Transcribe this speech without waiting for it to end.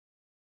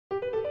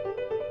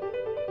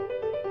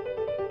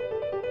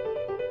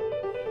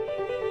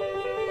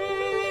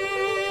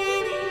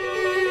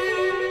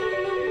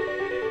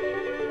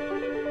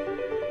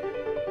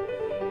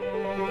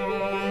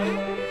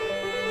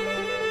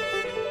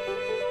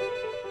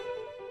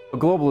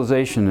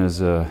Globalization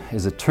is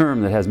a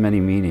term that has many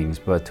meanings,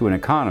 but to an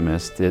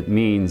economist it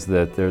means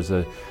that there's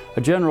a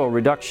general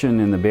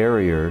reduction in the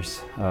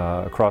barriers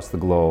across the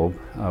globe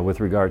with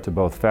regard to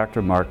both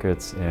factor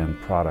markets and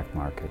product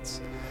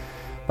markets.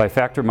 By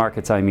factor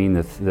markets I mean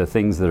the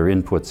things that are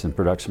inputs in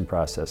production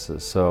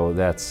processes. So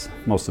that's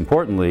most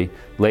importantly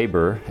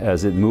labor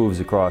as it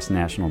moves across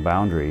national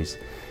boundaries,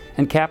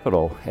 and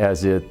capital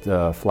as it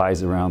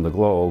flies around the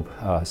globe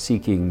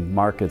seeking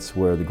markets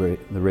where the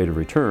rate of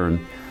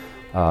return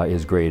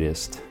is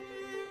greatest.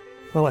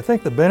 Well, I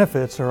think the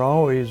benefits are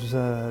always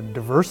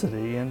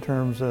diversity in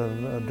terms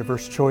of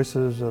diverse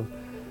choices of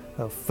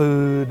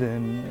food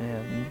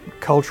and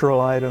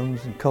cultural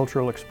items and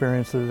cultural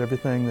experiences,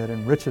 everything that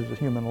enriches the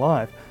human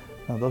life.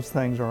 Those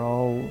things are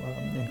all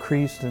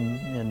increased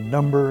in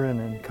number and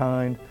in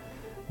kind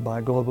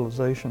by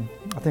globalization.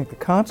 I think the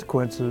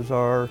consequences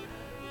are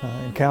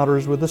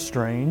encounters with the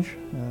strange,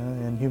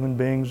 and human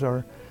beings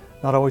are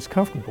not always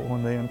comfortable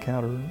when they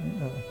encounter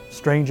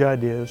strange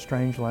ideas,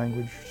 strange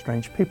language,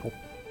 strange people.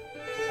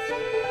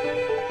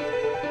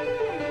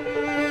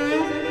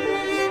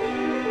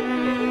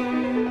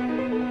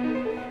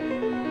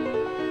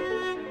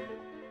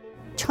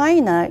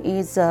 China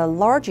is the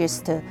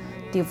largest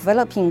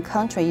developing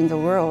country in the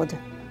world.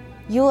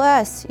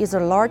 U.S. is the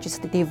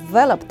largest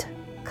developed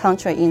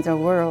country in the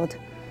world.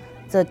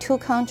 The two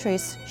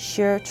countries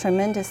share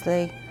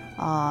tremendously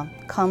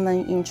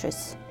common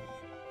interests.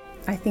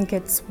 I think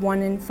it's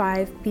 1 in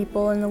 5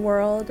 people in the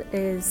world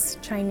is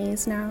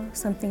Chinese now,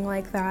 something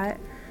like that.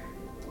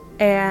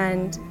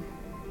 And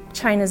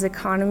China's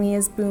economy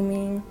is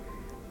booming.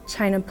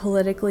 China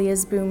politically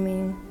is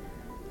booming.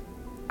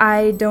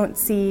 I don't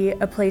see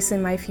a place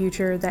in my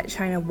future that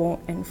China won't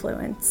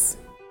influence.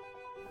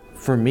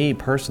 For me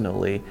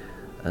personally,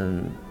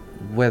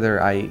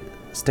 whether I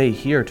stay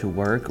here to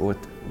work or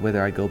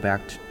whether I go back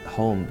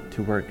home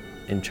to work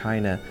in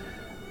China,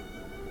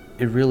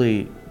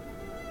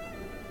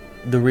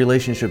 the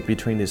relationship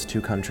between these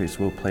two countries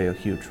will play a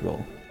huge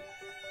role.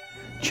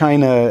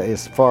 China,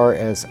 as far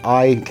as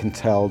I can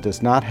tell,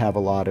 does not have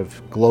a lot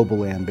of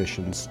global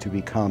ambitions to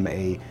become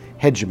a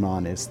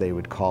hegemon, as they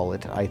would call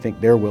it. I think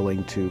they're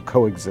willing to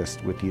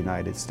coexist with the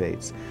United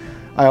States.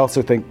 I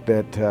also think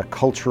that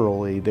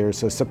culturally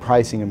there's a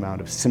surprising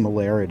amount of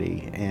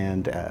similarity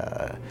and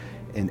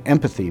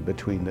empathy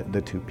between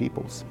the two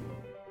peoples.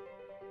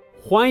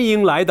 欢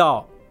迎来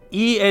到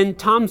Ian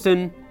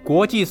Thompson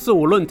国际事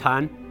务论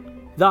坛，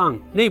让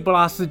内布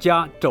拉斯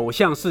加走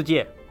向世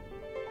界。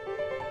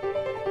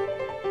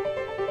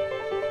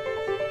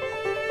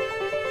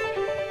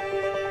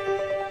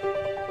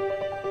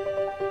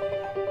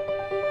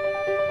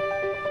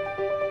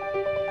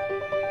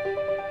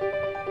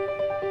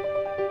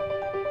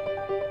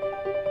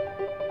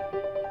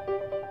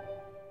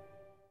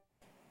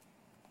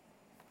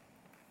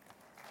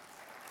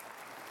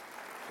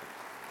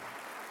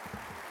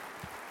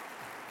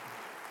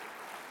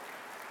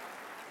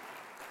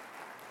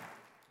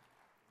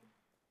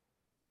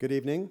Good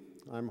evening.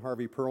 I'm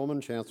Harvey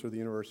Perlman, Chancellor of the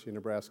University of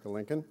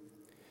Nebraska-Lincoln.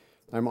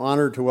 I'm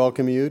honored to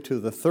welcome you to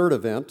the third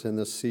event in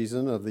this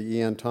season of the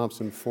Ian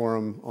Thompson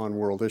Forum on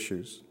World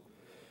Issues.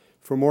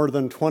 For more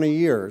than 20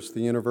 years,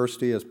 the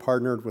university has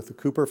partnered with the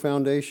Cooper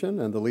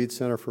Foundation and the Leeds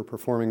Center for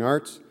Performing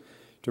Arts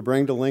to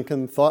bring to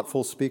Lincoln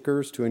thoughtful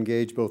speakers to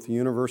engage both the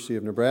University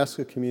of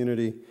Nebraska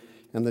community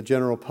and the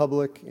general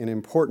public in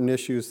important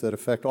issues that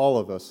affect all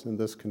of us in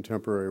this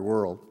contemporary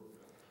world.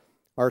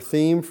 Our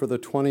theme for the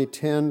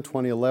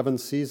 2010-2011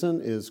 season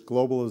is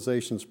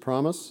Globalization's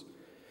Promise.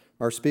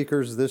 Our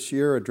speakers this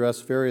year address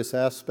various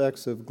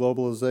aspects of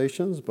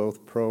globalizations,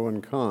 both pro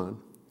and con.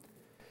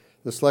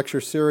 This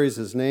lecture series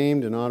is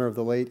named in honor of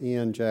the late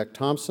Ian Jack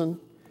Thompson.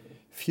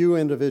 Few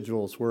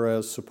individuals were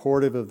as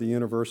supportive of the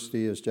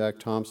university as Jack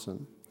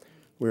Thompson.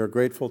 We are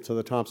grateful to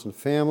the Thompson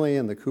family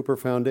and the Cooper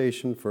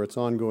Foundation for its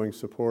ongoing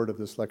support of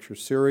this lecture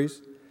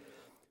series.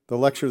 The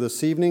lecture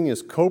this evening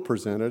is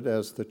co-presented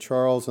as the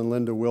Charles and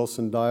Linda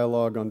Wilson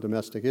Dialogue on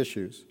Domestic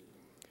Issues.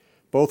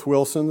 Both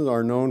Wilsons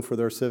are known for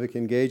their civic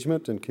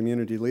engagement and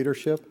community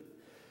leadership.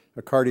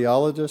 A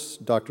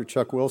cardiologist, Dr.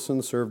 Chuck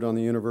Wilson, served on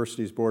the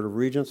university's Board of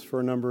Regents for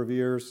a number of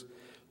years.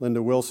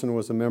 Linda Wilson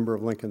was a member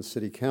of Lincoln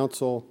City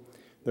Council.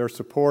 Their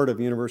support of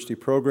university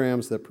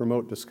programs that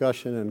promote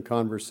discussion and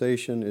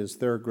conversation is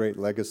their great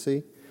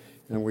legacy,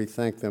 and we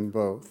thank them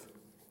both.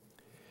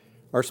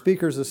 Our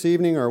speakers this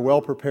evening are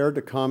well prepared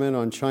to comment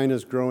on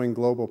China's growing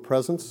global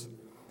presence.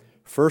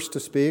 First to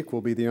speak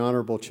will be the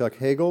Honorable Chuck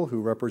Hagel, who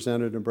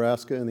represented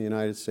Nebraska in the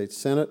United States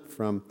Senate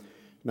from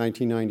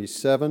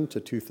 1997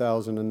 to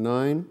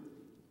 2009.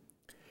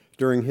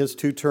 During his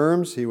 2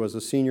 terms, he was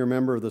a senior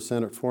member of the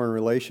Senate Foreign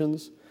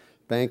Relations,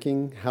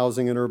 Banking,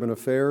 Housing and Urban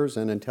Affairs,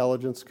 and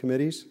Intelligence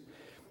Committees.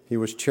 He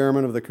was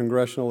chairman of the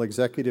Congressional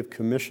Executive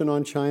Commission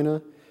on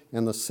China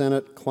and the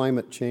Senate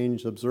Climate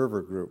Change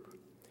Observer Group.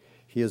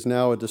 He is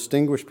now a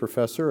distinguished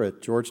professor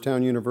at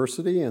Georgetown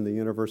University and the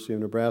University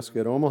of Nebraska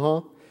at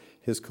Omaha,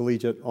 his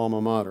collegiate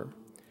alma mater.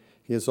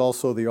 He is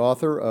also the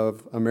author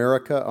of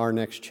America, Our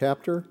Next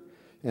Chapter,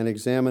 an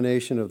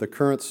examination of the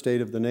current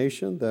state of the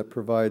nation that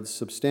provides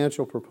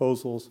substantial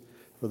proposals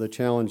for the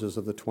challenges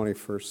of the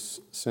 21st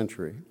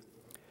century.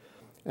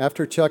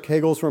 After Chuck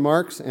Hagel's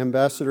remarks,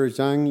 Ambassador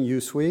Zhang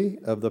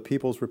Yusui of the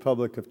People's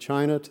Republic of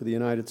China to the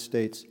United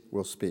States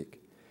will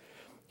speak.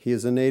 He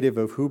is a native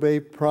of Hubei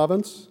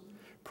province.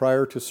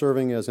 Prior to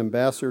serving as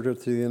ambassador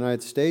to the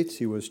United States,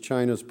 he was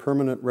China's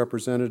permanent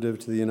representative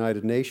to the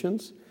United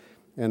Nations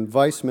and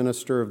vice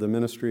minister of the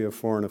Ministry of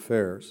Foreign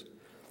Affairs.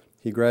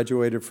 He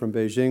graduated from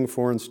Beijing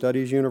Foreign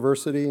Studies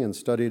University and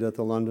studied at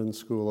the London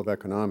School of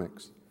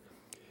Economics.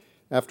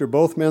 After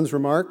both men's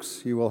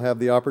remarks, you will have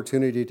the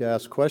opportunity to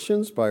ask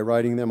questions by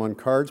writing them on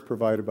cards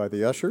provided by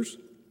the ushers.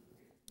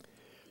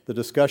 The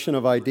discussion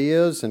of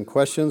ideas and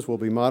questions will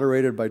be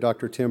moderated by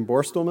Dr. Tim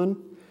Borstelmann,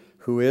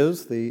 who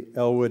is the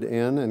Elwood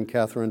N. and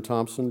Catherine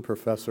Thompson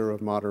Professor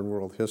of Modern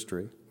World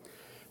History.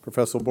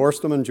 Professor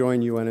Borstelmann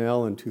joined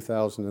UNL in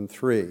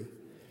 2003.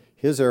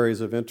 His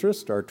areas of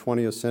interest are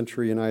 20th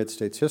century United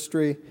States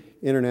history,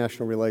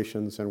 international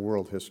relations, and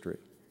world history.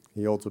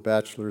 He holds a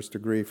bachelor's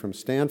degree from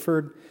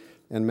Stanford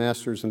and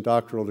master's and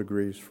doctoral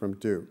degrees from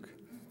Duke.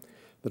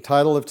 The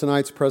title of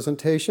tonight's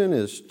presentation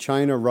is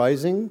China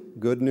Rising,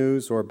 Good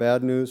News or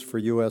Bad News for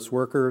U.S.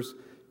 Workers,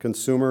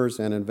 Consumers,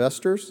 and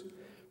Investors.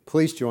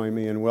 Please join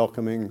me in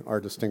welcoming our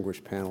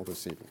distinguished panel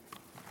this evening.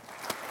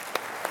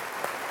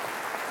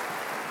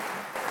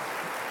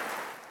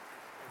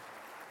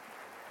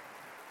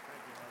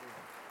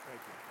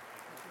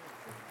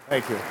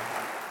 Thank you.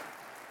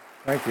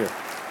 Thank you.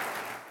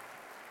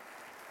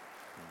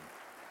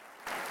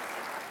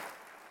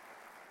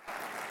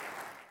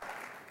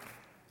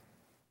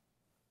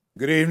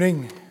 Good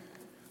evening.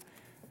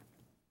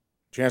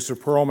 Chancellor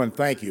Perlman,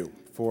 thank you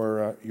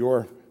for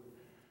your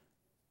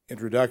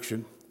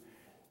introduction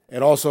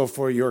and also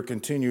for your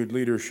continued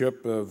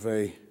leadership of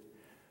a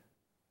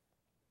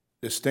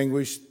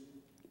distinguished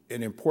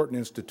and important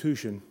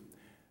institution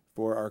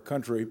for our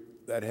country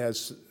that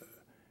has,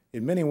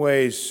 in many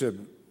ways,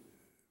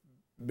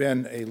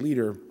 been a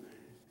leader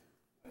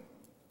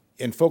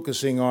in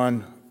focusing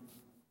on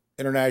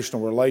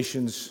international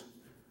relations,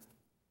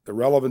 the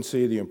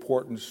relevancy, the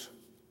importance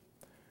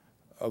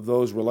of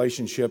those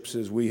relationships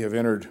as we have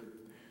entered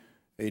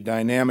a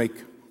dynamic,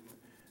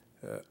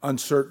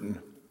 uncertain,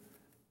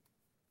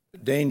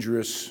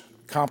 dangerous,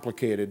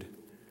 complicated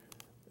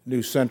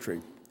new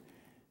century.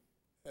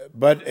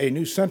 But a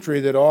new century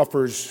that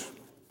offers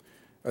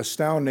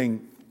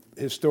astounding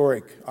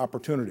historic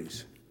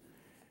opportunities,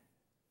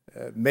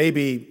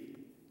 maybe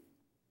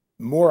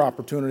more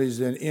opportunities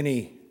than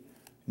any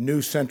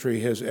new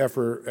century has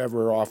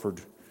ever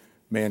offered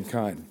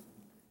mankind.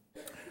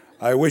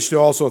 I wish to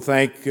also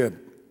thank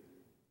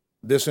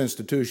this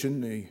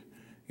institution, the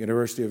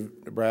University of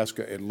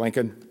Nebraska at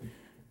Lincoln,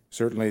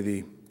 certainly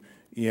the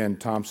E.N.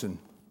 Thompson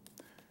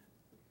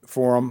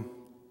Forum,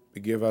 to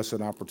give us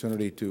an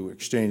opportunity to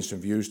exchange some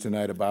views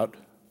tonight about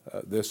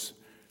this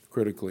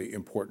critically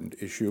important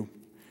issue.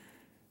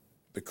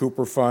 The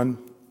Cooper Fund,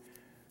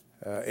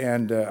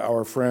 and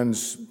our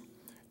friends,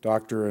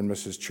 Dr. and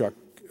Mrs. Chuck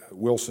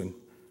Wilson,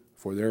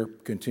 for their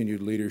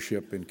continued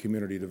leadership in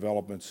community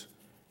developments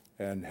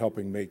and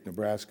helping make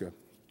Nebraska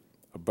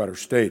a better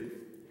state.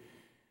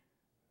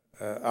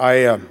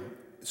 I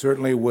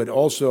certainly would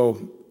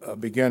also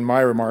begin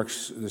my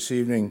remarks this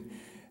evening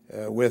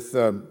with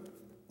a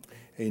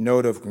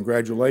note of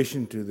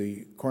congratulation to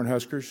the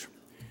Cornhuskers.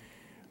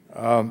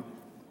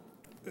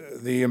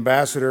 The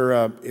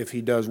ambassador, if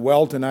he does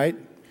well tonight,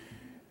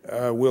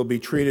 will be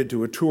treated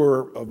to a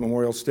tour of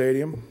Memorial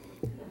Stadium.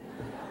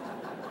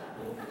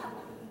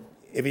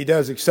 If he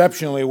does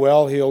exceptionally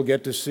well, he'll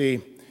get to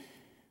see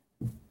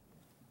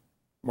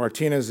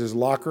Martinez's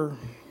locker.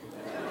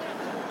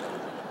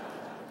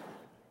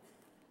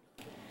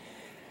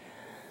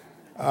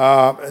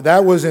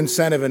 That was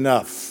incentive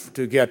enough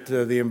to get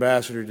the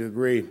ambassador to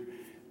agree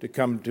to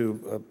come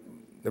to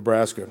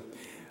Nebraska.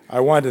 I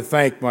want to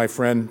thank my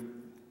friend,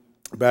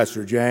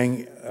 Ambassador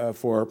Zhang,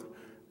 for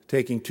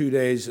taking 2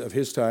 days of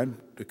his time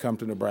to come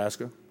to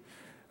Nebraska,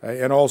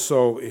 and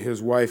also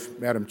his wife,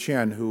 Madam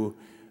Chen, who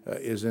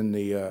is in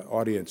the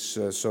audience.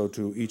 So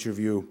to each of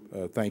you,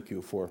 thank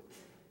you for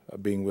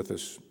being with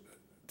us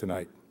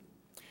tonight.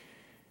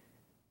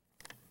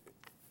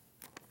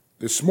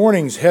 This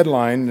morning's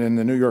headline in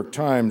the New York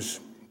Times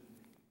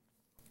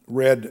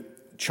read,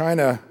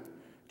 "China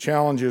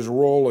challenges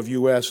role of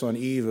U.S. on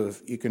eve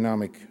of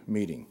economic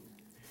meeting."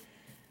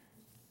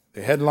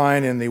 The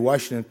headline in the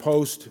Washington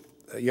Post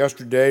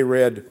yesterday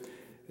read,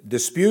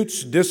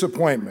 "Disputes,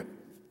 disappointment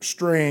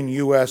strain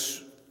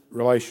U.S.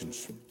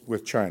 relations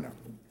with China."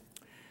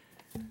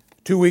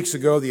 2 weeks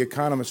ago, The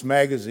Economist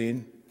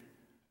magazine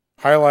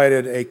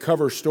highlighted a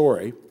cover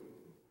story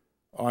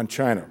on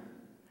China.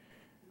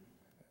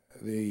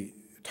 The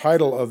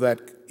title of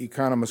that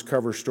Economist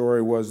cover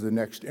story was "The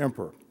Next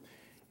Emperor,"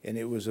 and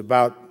it was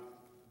about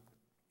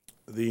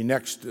the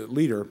next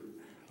leader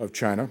of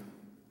China.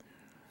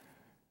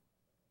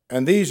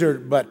 And these are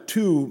but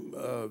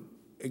two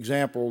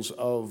examples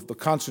of the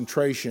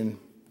concentration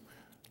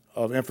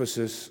of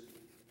emphasis,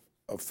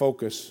 of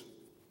focus,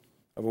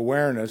 of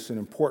awareness and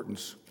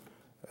importance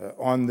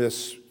on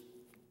this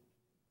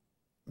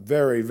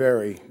very,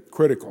 very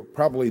critical,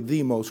 probably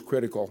the most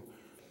critical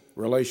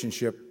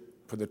relationship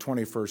for the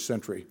 21st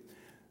century,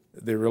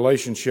 the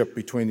relationship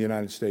between the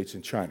United States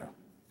and China.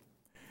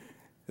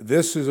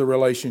 This is a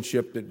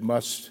relationship that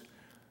must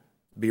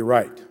be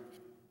right.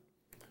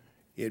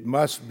 It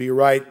must be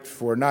right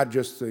for not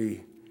just the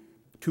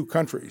two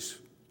countries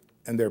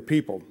and their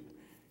people,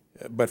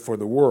 but for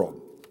the world.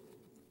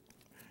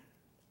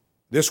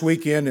 This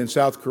weekend in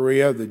South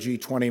Korea, the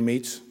G20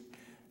 meets.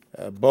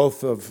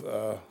 Both of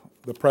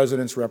the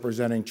presidents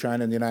representing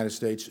China and the United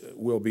States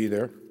will be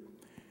there.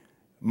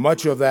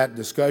 Much of that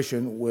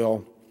discussion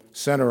will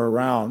center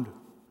around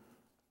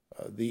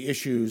the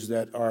issues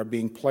that are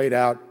being played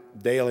out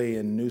daily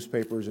in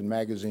newspapers and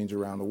magazines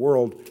around the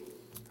world,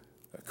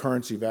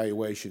 currency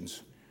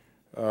valuations,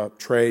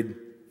 trade,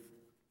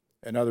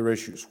 and other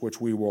issues,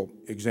 which we will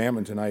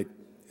examine tonight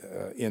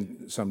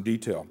in some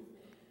detail.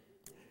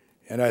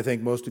 And I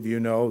think most of you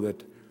know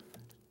that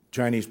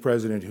Chinese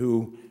President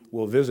Hu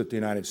will visit the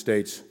United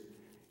States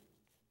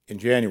in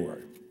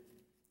January.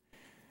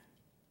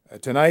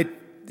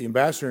 Tonight, the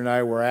ambassador and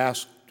I were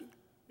asked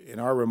in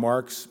our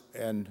remarks,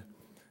 and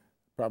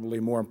probably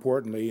more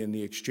importantly in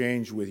the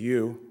exchange with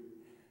you,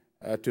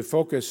 to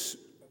focus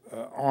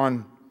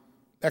on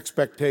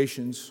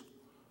expectations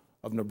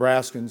of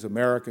Nebraskans,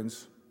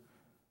 Americans,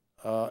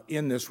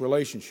 in this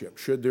relationship.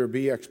 Should there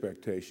be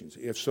expectations?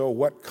 If so,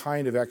 what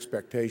kind of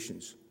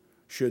expectations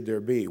should there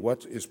be?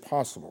 What is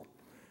possible?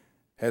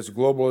 Has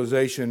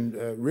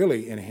globalization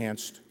really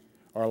enhanced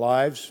our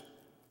lives,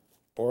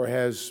 or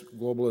has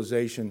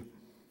globalization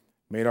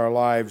made our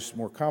lives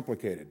more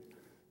complicated,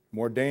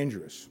 more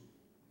dangerous?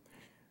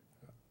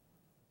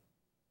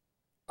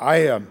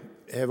 I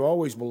have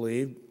always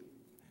believed,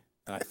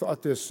 and I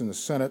thought this in the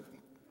Senate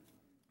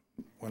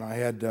when I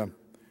had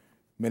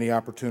many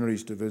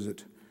opportunities to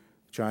visit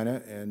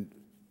China, and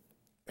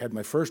had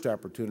my first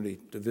opportunity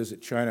to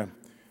visit China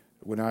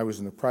when I was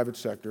in the private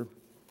sector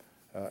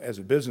as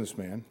a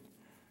businessman,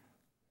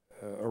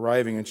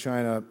 arriving in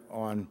China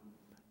on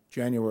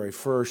January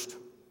 1st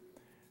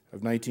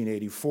of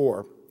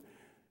 1984,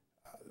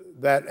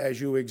 that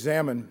as you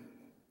examine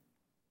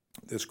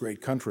this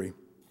great country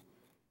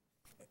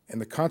and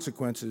the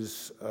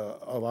consequences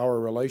of our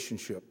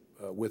relationship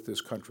with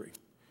this country,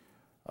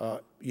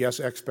 yes,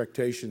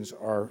 expectations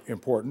are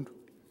important,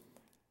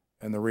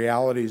 and the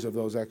realities of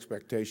those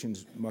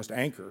expectations must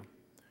anchor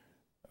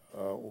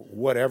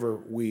whatever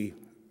we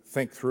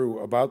think through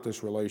about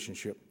this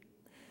relationship.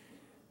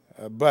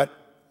 But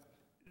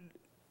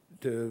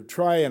to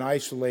try and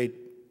isolate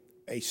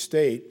a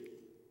state,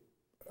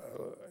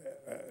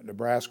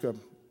 Nebraska,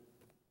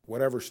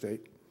 whatever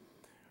state,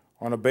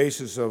 on a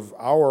basis of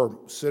our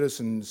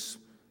citizens'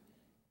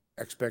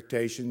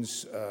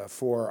 expectations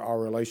for our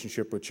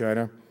relationship with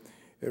China,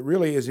 it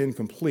really is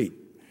incomplete.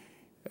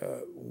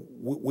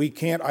 We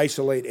can't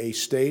isolate a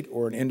state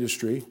or an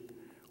industry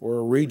or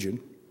a region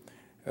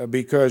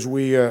because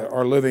we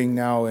are living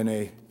now in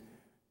a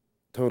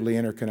totally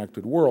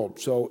interconnected world.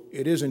 So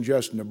it isn't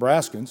just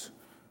Nebraskans,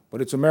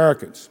 but it's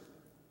Americans,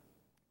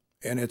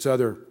 and it's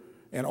other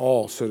and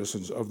all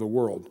citizens of the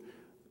world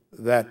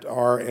that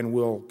are and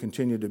will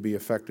continue to be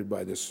affected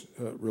by this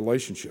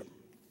relationship.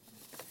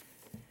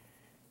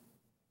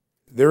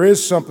 There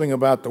is something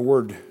about the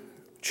word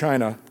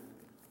China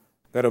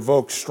that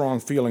evokes strong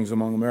feelings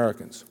among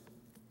Americans.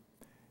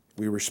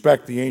 We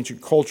respect the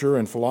ancient culture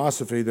and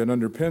philosophy that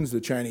underpins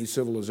the Chinese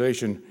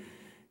civilization,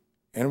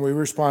 and we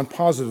respond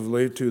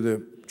positively to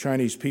the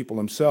Chinese people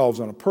themselves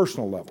on a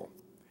personal level.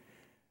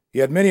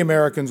 Yet many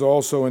Americans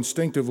also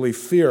instinctively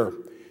fear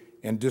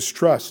and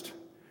distrust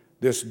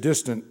this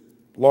distant,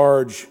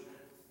 large,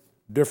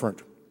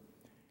 different,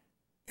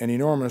 and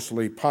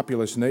enormously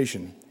populous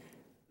nation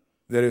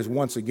that is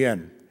once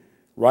again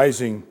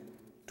rising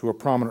to a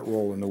prominent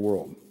role in the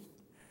world.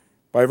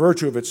 By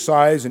virtue of its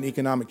size and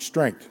economic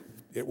strength,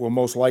 it will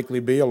most likely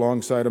be,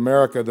 alongside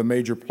America, the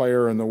major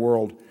player in the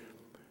world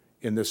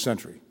in this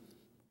century.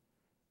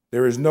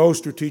 There is no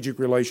strategic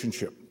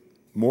relationship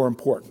more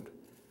important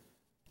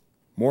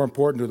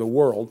to the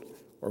world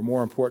or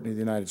more important to the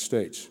United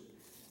States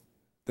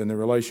than the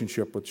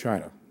relationship with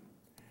China.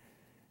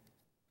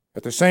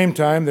 At the same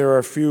time, there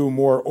are few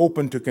more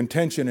open to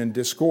contention and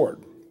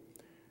discord,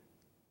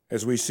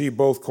 as we see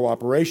both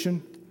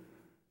cooperation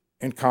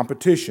and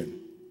competition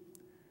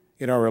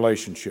in our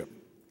relationship.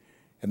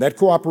 And that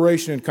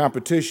cooperation and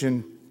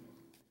competition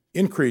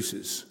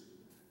increases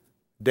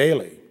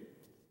daily.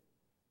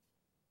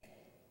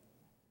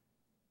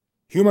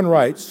 Human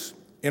rights,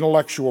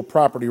 intellectual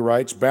property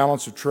rights,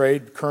 balance of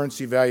trade,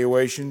 currency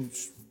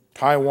valuations,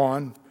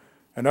 Taiwan,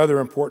 and other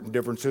important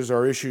differences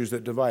are issues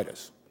that divide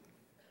us.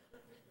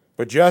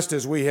 But just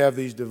as we have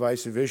these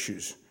divisive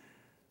issues,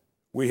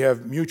 we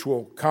have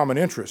mutual common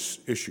interests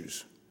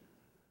issues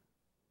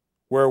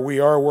where we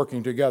are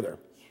working together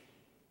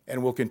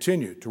and will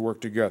continue to work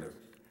together,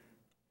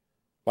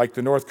 like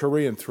the North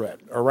Korean threat,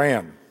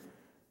 Iran,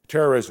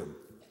 terrorism,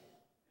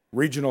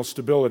 regional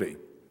stability,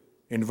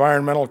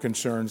 environmental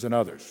concerns, and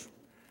others.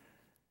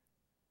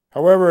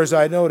 However, as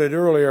I noted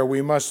earlier,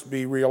 we must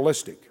be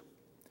realistic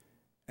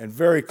and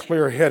very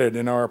clear-headed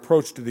in our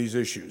approach to these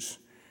issues,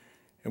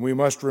 and we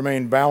must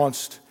remain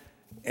balanced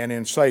and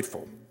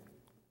insightful.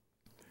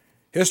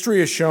 History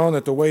has shown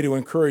that the way to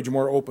encourage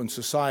more open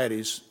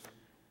societies,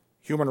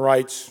 human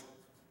rights,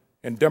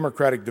 and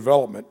democratic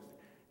development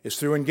is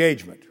through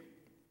engagement,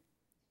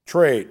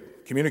 trade,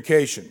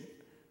 communication,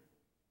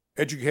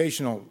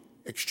 educational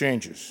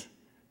exchanges,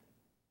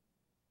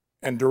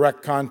 and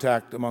direct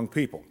contact among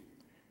people.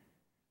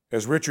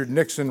 As Richard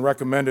Nixon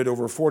recommended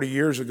over 40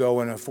 years ago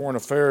in a Foreign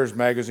Affairs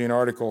magazine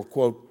article,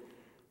 quote,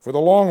 "For the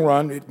long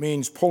run, it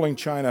means pulling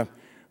China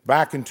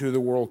back into the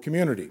world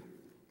community,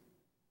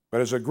 but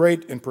as a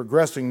great and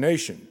progressing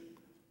nation,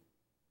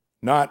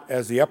 not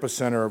as the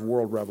epicenter of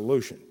world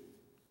revolution."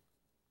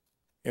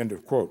 End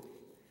of quote.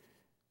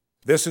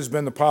 This has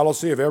been the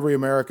policy of every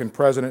American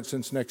president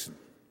since Nixon.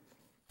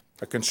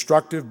 A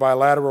constructive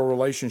bilateral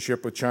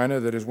relationship with China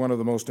that is one of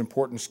the most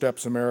important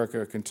steps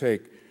America can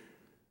take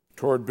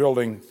toward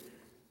building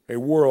a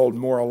world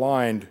more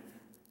aligned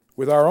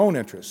with our own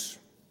interests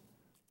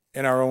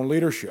and our own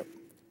leadership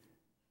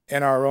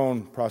and our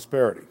own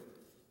prosperity.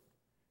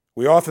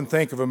 We often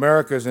think of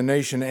America as a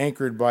nation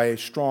anchored by a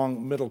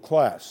strong middle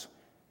class,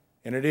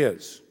 and it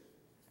is.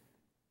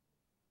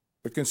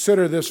 But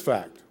consider this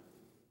fact.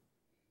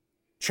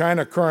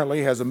 China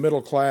currently has a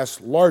middle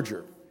class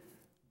larger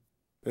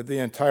than the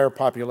entire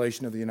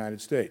population of the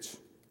United States.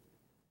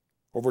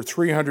 Over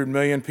 300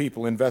 million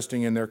people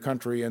investing in their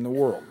country and the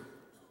world.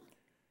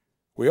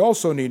 We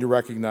also need to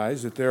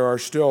recognize that there are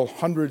still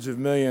hundreds of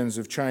millions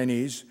of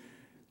Chinese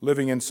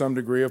living in some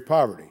degree of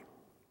poverty.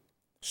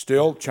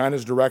 Still,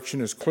 China's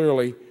direction is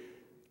clearly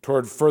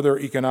toward further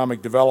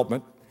economic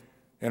development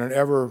and an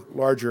ever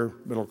larger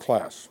middle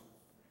class.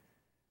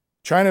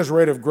 China's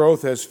rate of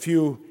growth has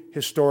few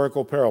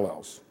historical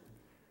parallels.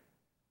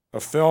 A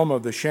film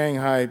of the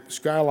Shanghai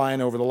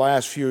skyline over the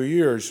last few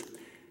years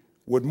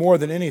would more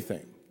than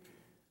anything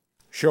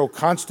show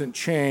constant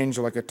change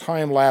like a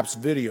time-lapse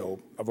video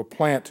of a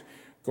plant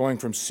going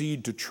from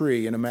seed to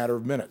tree in a matter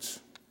of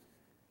minutes.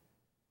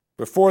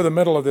 Before the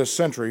middle of this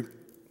century,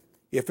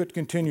 if it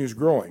continues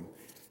growing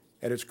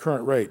at its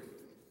current rate,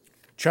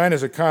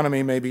 China's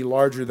economy may be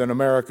larger than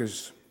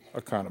America's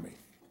economy.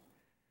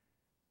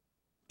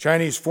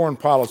 Chinese foreign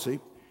policy,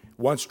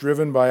 once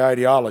driven by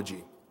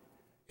ideology,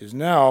 is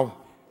now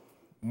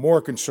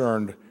more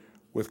concerned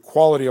with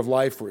quality of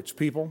life for its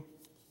people,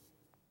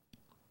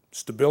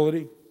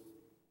 stability,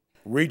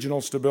 regional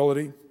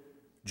stability,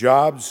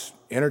 jobs,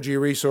 energy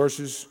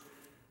resources,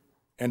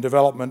 and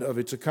development of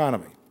its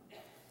economy.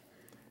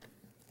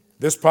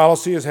 This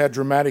policy has had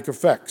dramatic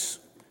effects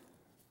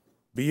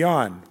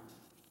beyond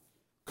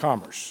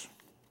commerce,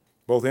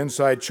 both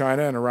inside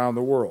China and around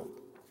the world.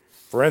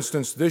 For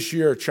instance, this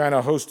year,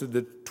 China hosted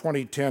the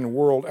 2010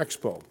 World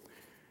Expo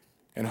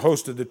and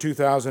hosted the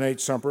 2008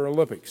 Summer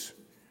Olympics.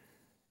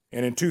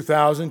 And in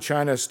 2000,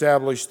 China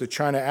established the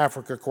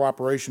China-Africa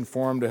Cooperation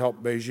Forum to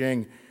help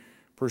Beijing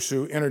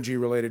pursue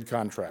energy-related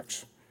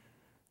contracts,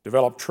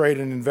 develop trade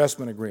and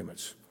investment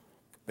agreements,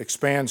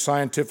 expand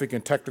scientific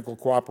and technical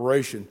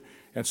cooperation,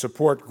 and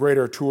support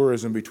greater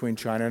tourism between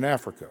China and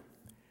Africa.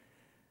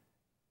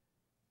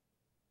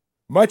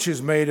 Much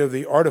is made of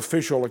the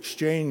artificial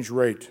exchange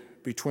rate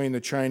between the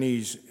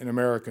Chinese and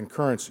American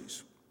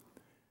currencies.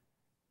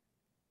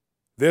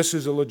 This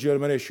is a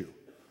legitimate issue,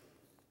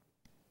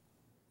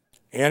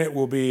 and it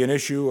will be an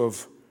issue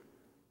of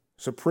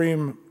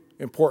supreme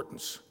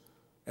importance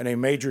and a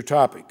major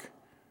topic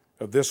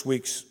of this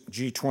week's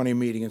G20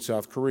 meeting in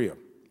South Korea.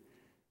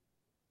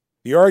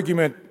 The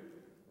argument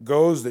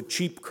goes that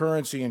cheap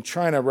currency in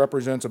China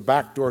represents a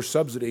backdoor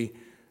subsidy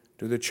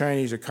to the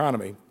Chinese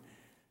economy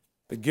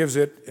that gives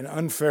it an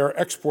unfair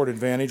export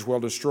advantage while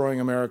destroying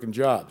American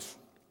jobs.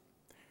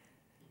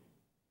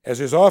 As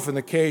is often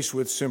the case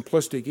with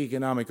simplistic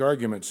economic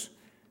arguments,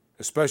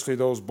 especially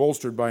those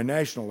bolstered by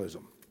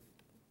nationalism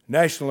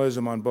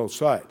on both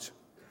sides,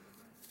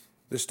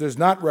 this does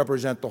not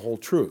represent the whole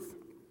truth,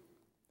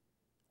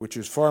 which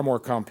is far more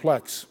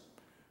complex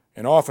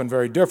and often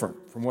very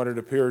different from what it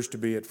appears to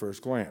be at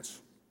first glance.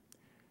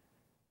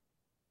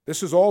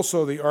 This is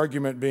also the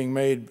argument being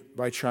made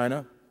by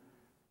China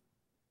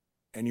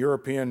and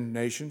European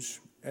nations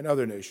and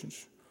other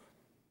nations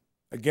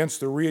against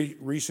the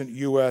recent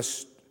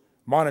U.S.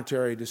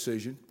 monetary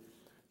decision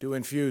to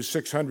infuse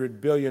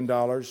 $600 billion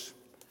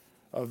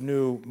of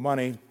new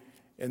money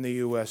in the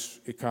U.S.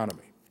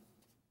 economy.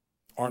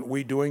 Aren't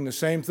we doing the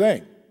same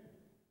thing?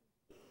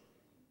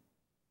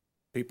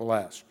 People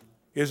ask.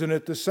 Isn't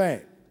it the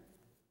same?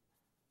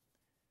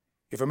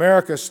 If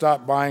America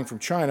stopped buying from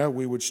China,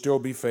 we would still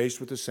be faced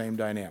with the same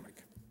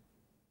dynamic.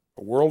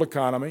 A world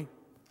economy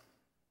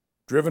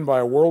driven by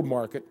a world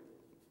market,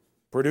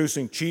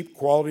 producing cheap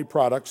quality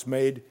products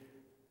made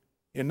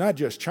in not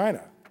just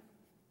China,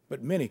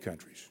 but many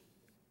countries.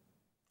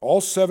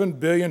 All 7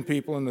 billion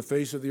people on the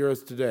face of the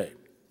earth today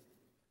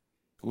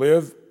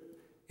live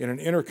in an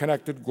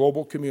interconnected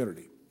global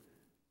community,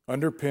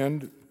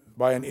 underpinned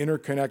by an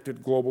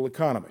interconnected global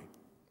economy.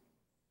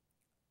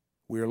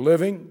 We are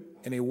living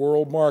in a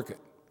world market.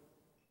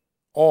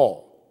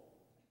 All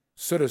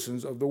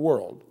citizens of the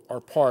world are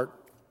part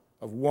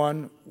of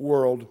one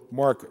world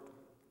market.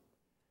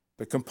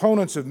 The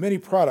components of many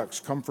products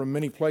come from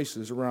many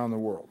places around the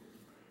world,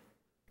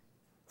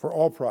 for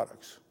all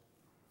products,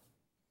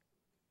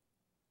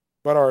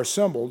 but are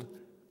assembled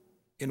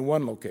in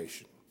one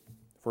location.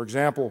 For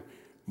example,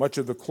 much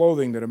of the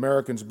clothing that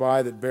Americans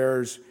buy that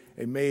bears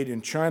a Made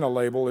in China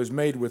label is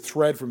made with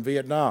thread from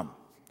Vietnam,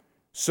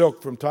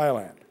 silk from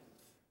Thailand,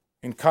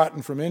 and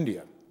cotton from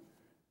India,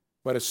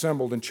 but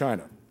assembled in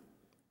China.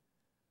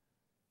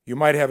 You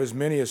might have as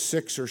many as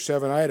 6 or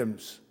 7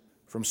 items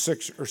from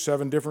 6 or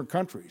 7 different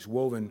countries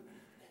woven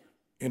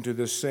into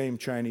this same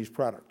Chinese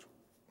product.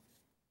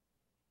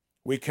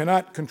 We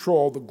cannot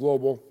control the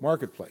global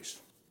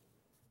marketplace.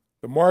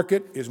 The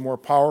market is more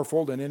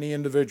powerful than any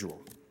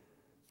individual,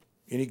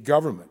 any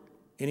government,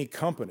 any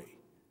company,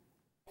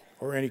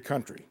 or any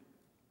country.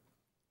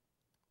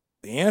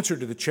 The answer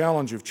to the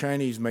challenge of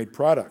Chinese-made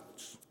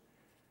products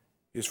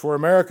is for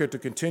America to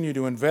continue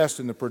to invest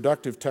in the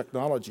productive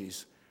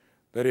technologies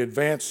that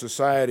advanced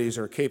societies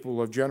are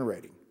capable of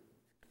generating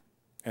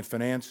and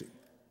financing,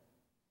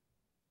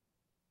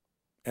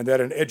 and that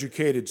an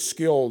educated,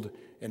 skilled,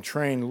 and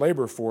trained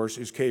labor force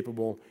is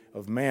capable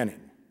of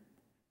manning.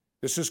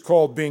 This is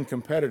called being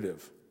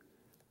competitive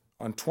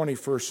on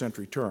 21st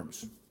century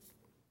terms.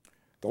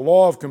 The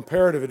law of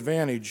comparative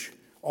advantage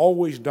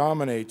always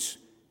dominates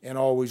and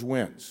always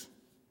wins.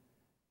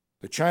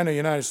 The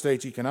China-United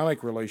States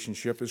economic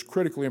relationship is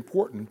critically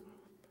important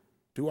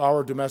to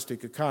our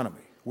domestic economy.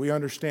 We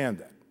understand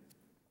that.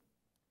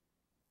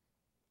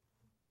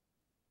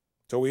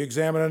 So we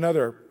examine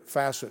another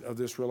facet of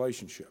this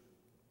relationship.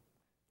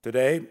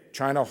 Today,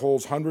 China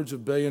holds hundreds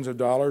of billions of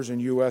dollars in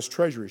U.S.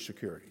 Treasury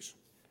securities.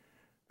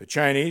 The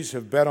Chinese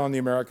have bet on the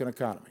American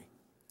economy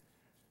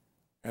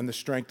and the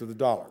strength of the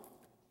dollar.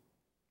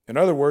 In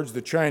other words,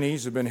 the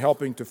Chinese have been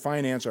helping to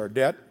finance our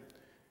debt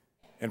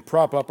and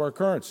prop up our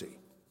currency.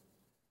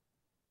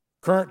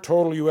 Current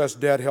total U.S.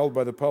 debt held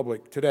by the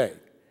public today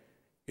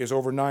is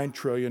over $9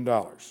 trillion.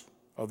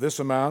 Of this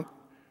amount,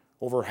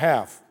 over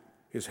half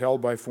is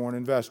held by foreign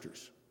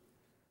investors.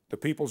 The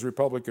People's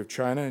Republic of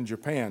China and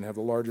Japan have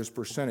the largest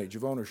percentage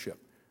of ownership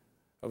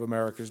of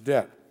America's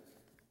debt.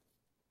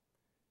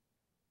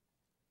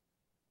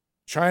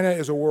 China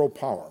is a world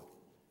power.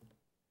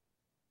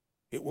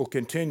 It will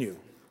continue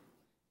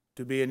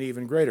to be an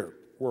even greater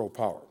world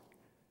power.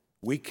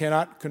 We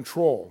cannot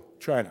control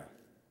China,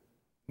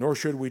 nor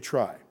should we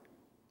try.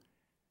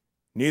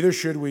 Neither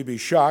should we be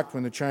shocked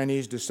when the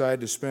Chinese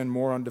decide to spend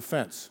more on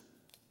defense.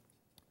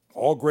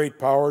 All great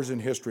powers in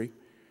history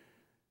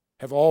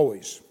have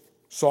always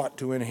sought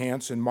to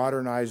enhance and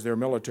modernize their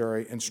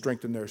military and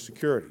strengthen their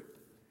security.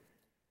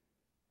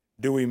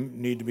 Do we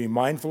need to be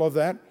mindful of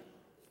that?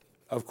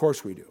 Of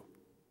course we do.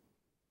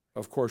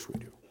 Of course we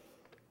do.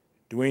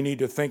 Do we need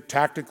to think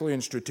tactically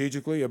and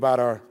strategically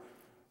about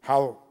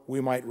how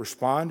we might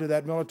respond to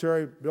that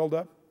military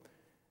buildup?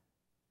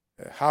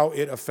 How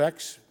it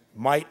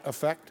might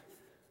affect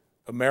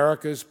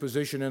America's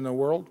position in the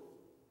world?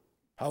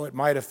 How it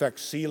might affect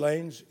sea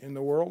lanes in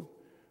the world?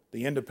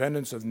 The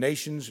independence of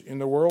nations in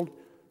the world?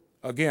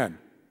 Again,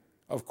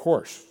 of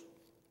course.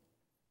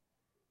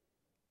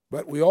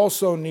 But we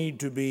also need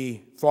to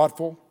be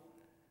thoughtful,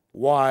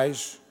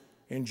 wise,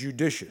 and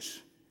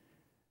judicious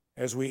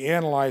as we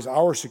analyze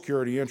our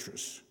security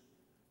interests,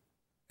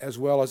 as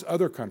well as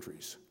other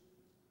countries'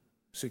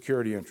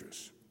 security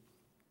interests.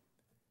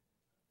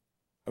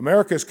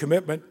 America's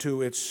commitment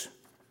to its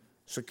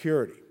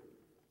security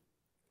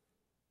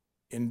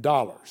in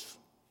dollars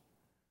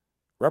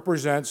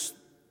represents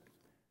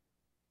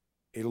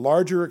a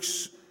larger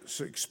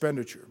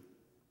expenditure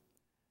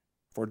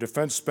for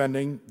defense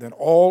spending than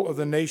all of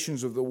the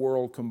nations of the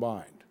world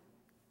combined.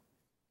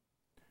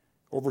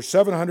 Over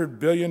 $700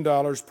 billion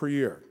per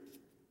year,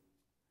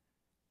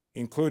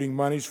 including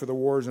monies for the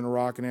wars in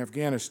Iraq and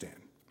Afghanistan.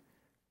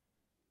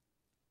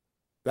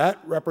 That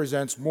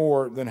represents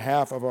more than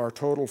half of our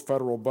total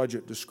federal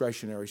budget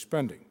discretionary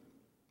spending.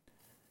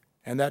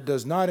 And that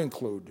does not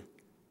include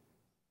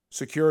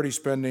security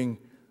spending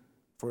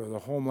for the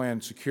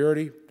Homeland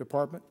Security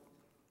Department,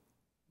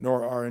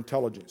 nor our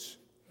intelligence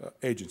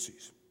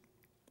agencies.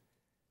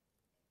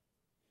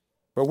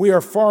 But we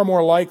are far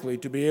more likely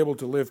to be able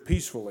to live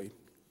peacefully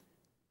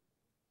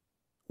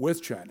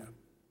with China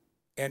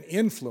and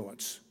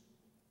influence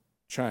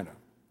China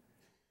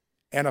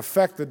and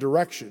affect the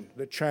direction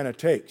that China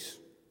takes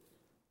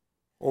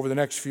over the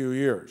next few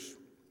years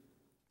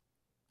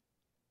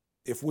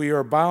if we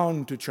are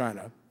bound to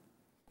China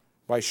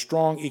by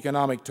strong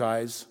economic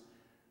ties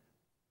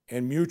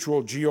and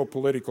mutual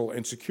geopolitical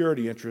and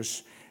security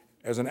interests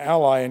as an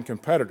ally and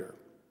competitor,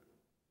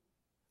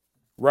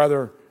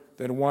 rather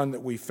than one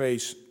that we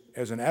face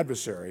as an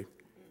adversary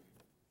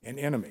and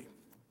enemy.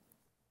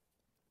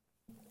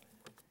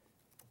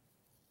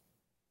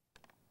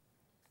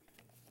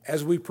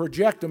 As we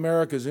project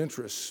America's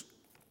interests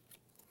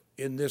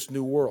in this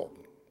new world,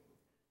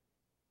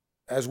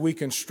 as we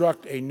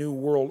construct a new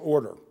world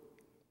order,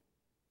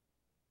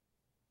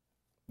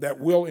 that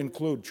will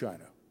include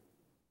China,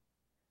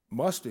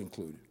 must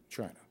include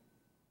China,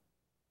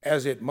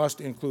 as it must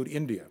include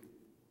India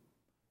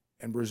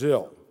and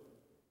Brazil,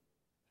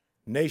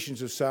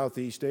 nations of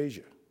Southeast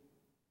Asia,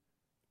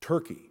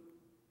 Turkey,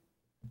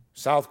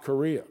 South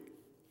Korea.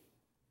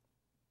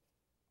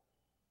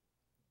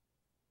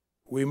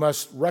 We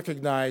must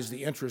recognize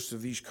the interests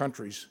of these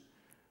countries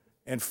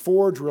and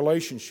forge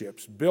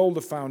relationships, build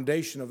the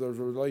foundation of those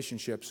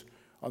relationships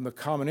on the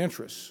common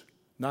interests,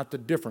 not the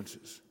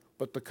differences,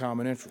 but the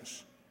common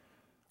interests.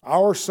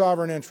 Our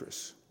sovereign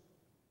interests,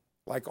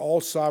 like all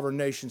sovereign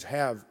nations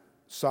have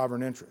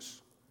sovereign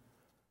interests,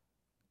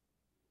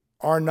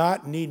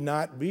 need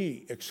not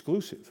be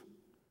exclusive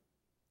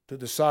to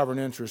the sovereign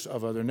interests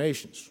of other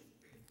nations.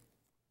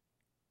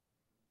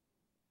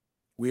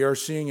 We are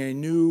seeing a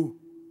new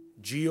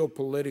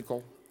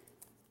geopolitical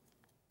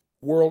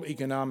world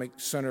economic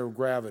center of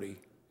gravity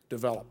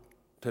develop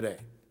today.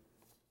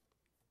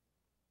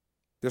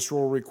 This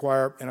will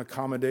require an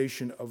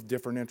accommodation of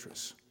different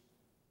interests.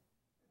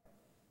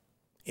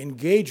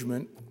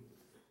 Engagement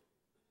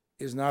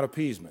is not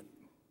appeasement.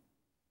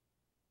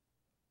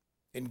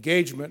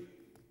 Engagement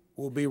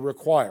will be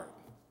required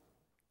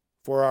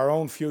for our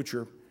own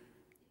future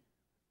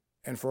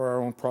and for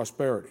our own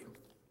prosperity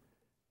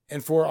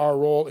and for our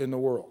role in the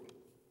world.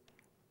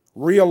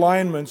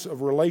 Realignments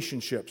of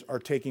relationships are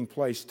taking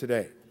place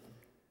today.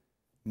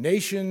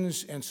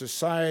 Nations and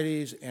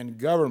societies and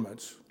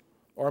governments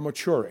are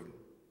maturing.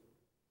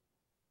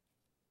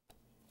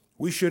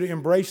 We should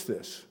embrace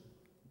this.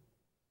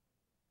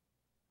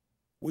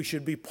 We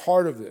should be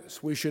part of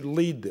this. We should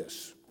lead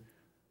this.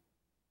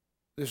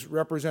 This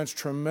represents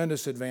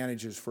tremendous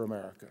advantages for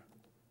America.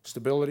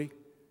 Stability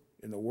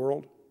in the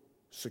world,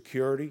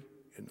 security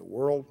in the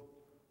world,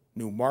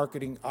 new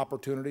marketing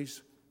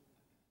opportunities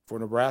for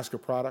Nebraska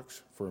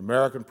products, for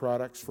American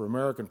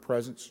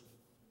presence.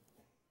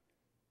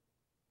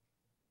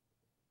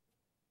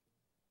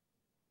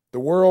 The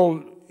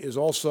world is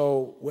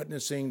also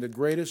witnessing the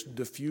greatest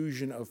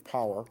diffusion of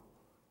power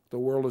the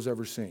world has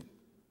ever seen.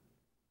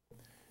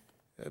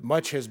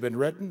 Much has been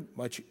written,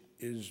 much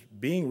is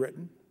being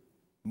written,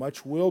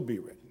 much will be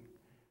written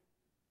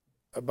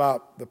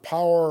about the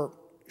power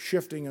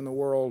shifting in the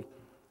world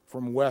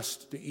from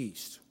west to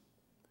east.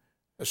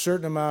 A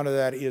certain amount of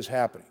that is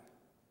happening.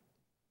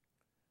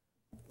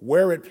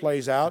 Where it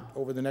plays out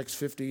over the next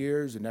 50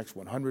 years, the next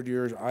 100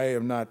 years, I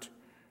am not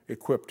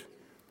equipped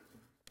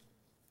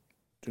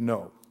to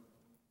know.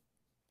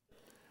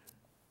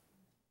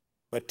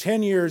 But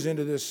 10 years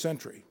into this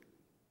century,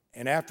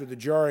 and after the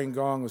jarring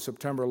gong of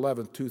September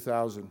 11,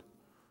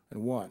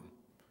 2001,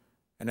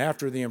 and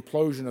after the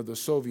implosion of the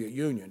Soviet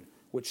Union,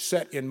 which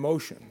set in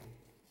motion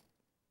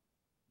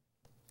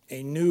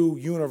a new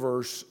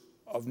universe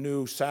of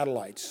new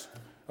satellites,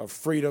 of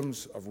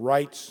freedoms, of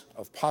rights,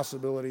 of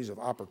possibilities, of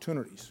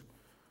opportunities,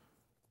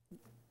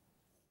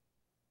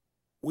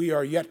 we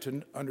are yet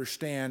to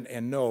understand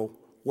and know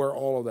where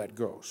all of that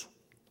goes.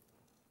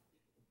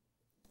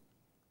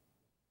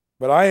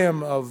 But I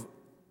am of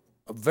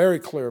a very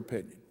clear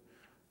opinion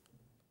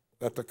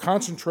that the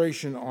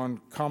concentration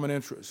on common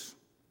interests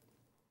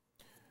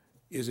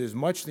is as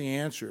much the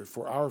answer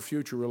for our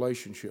future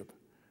relationship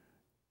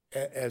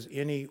as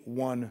any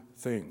one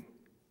thing.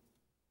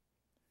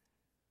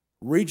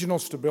 Regional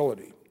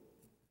stability,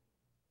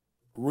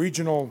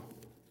 regional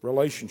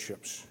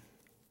relationships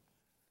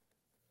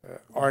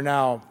are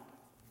now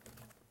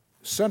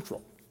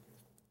central,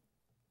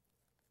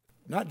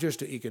 not just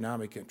to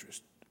economic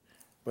interest,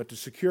 but to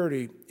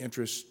security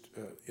interest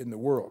in the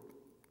world.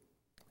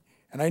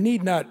 And I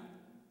need not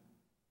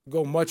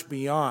go much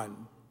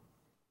beyond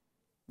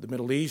the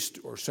Middle East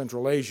or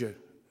Central Asia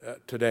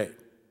today.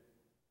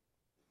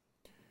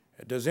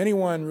 Does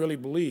anyone really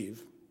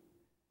believe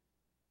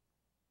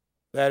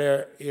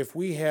that if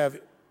we have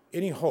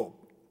any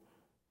hope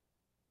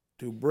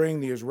to bring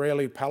the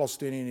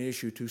Israeli-Palestinian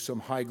issue to some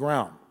high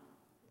ground,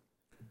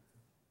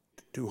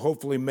 to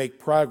hopefully make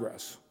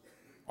progress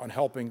on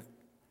helping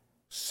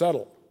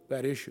settle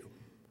that issue,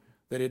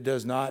 that it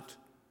does not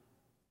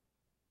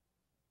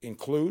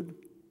include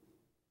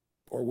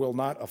or will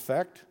not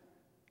affect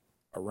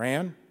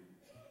Iran,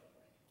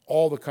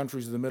 all the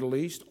countries of the Middle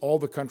East, all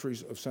the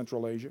countries of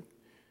Central Asia?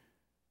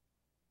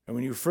 And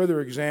when you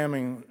further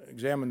examine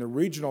the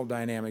regional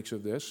dynamics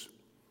of this,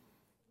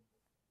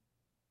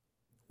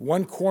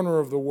 one corner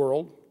of the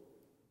world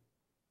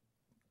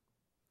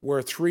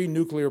where three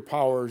nuclear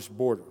powers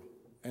border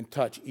and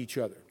touch each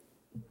other,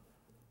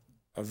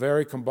 a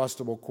very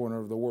combustible corner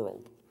of the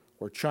world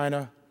where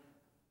China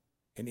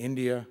and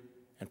India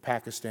and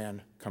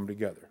Pakistan come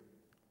together.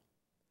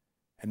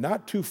 And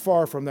not too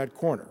far from that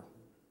corner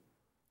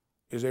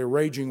is a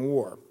raging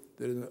war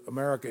that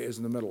America is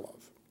in the middle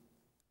of.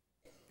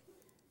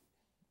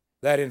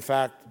 That, in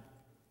fact,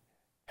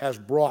 has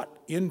brought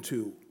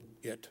into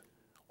it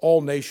all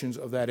nations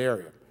of that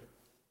area,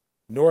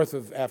 north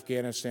of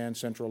Afghanistan,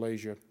 Central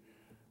Asia,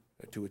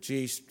 to its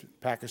east,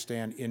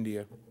 Pakistan,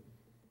 India,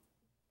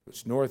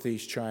 its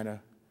northeast,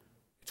 China,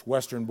 its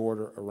western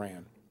border,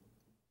 Iran.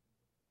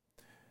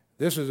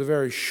 This is a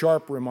very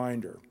sharp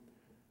reminder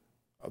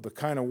of the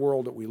kind of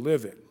world that we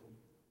live in,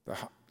 the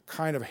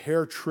kind of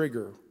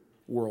hair-trigger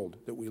world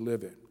that we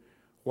live in.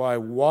 Why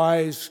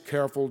wise,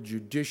 careful,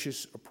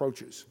 judicious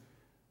approaches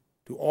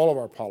to all of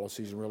our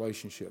policies and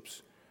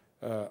relationships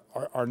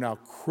are now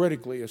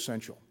critically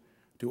essential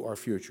to our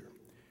future.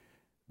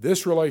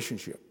 This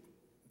relationship,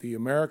 the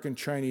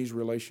American-Chinese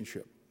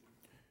relationship,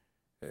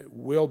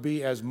 will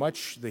be as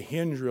much the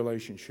hinge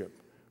relationship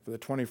for the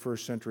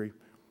 21st century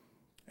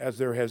as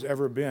there has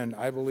ever been,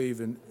 I believe,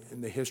 in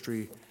the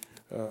history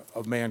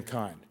of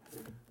mankind.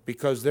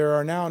 Because there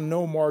are now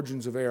no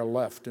margins of error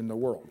left in the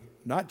world,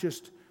 not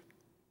just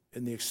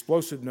in the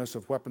explosiveness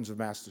of weapons of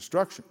mass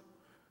destruction,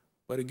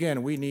 but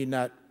again, we need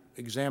not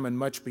examine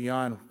much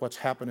beyond what's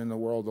happened in the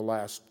world the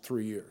last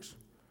 3 years.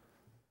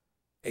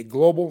 A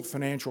global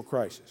financial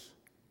crisis,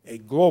 a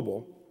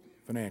global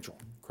financial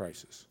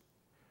crisis.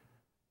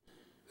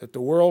 That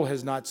the world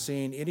has not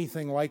seen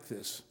anything like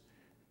this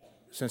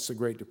since the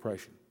Great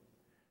Depression.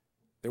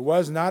 There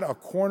was not a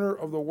corner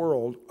of the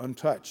world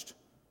untouched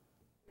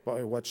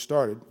by what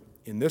started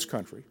in this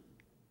country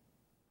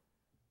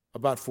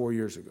about 4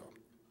 years ago.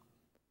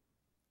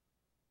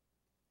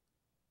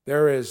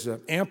 There is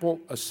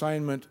ample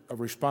assignment of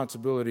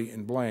responsibility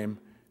and blame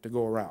to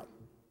go around.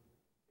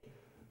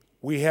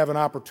 We have an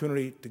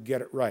opportunity to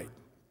get it right.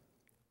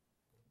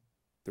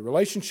 The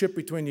relationship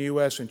between the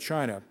U.S. and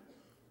China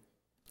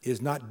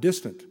is not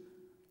distant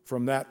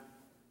from that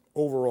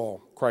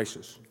overall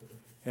crisis.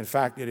 In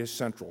fact, it is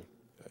central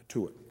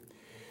to it.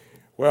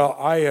 Well,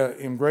 I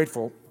am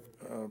grateful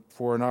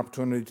for an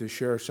opportunity to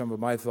share some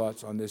of my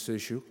thoughts on this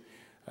issue.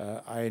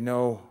 I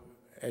know,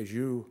 as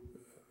you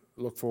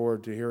look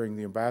forward to hearing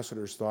the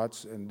ambassador's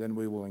thoughts, and then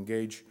we will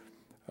engage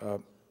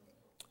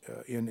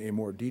in a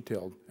more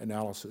detailed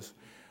analysis.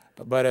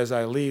 But as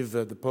I leave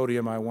the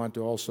podium, I want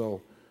to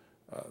also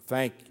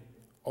thank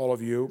all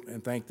of you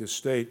and thank this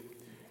state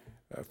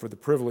for the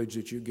privilege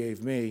that you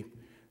gave me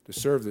to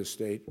serve this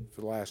state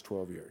for the last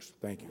 12 years.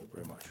 Thank you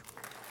very much.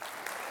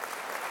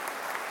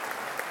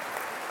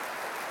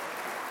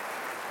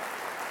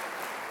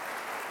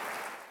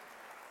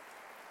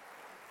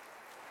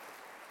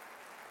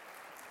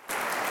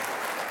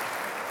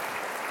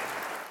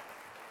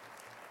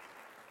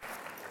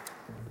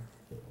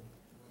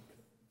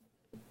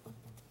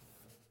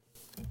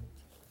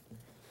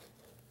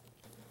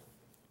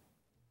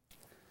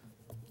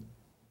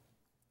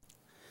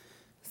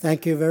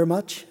 Thank you very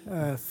much.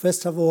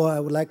 First of all, I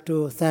would like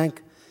to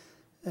thank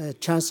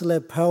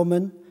Chancellor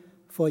Perlman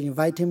for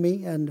inviting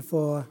me and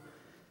for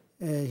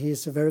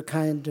his very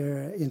kind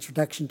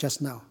introduction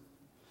just now.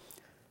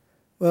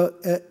 Well,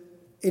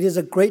 it is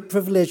a great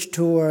privilege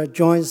to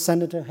join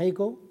Senator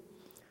Hagel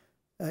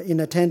in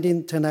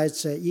attending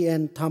tonight's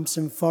E.N.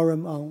 Thompson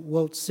Forum on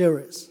World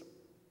Series.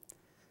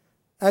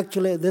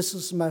 Actually, this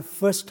is my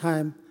first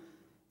time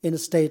in the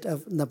state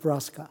of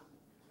Nebraska.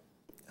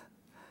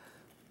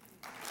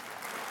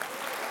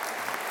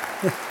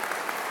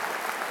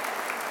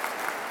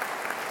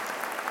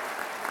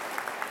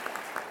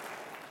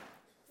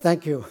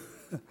 Thank you.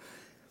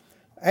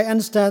 I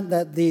understand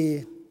that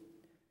the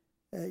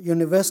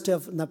University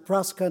of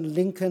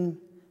Nebraska-Lincoln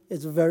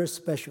is very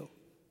special.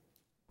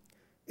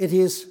 It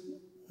is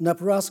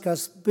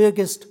Nebraska's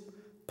biggest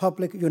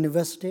public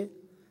university,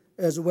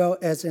 as well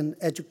as an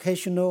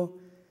educational,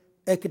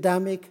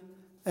 academic,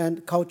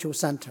 and cultural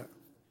center.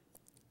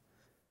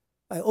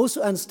 I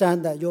also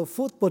understand that your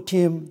football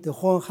team, the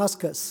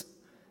Cornhuskers,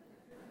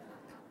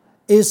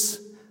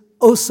 is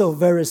also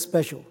very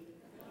special.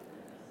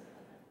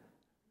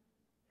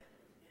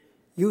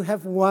 You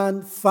have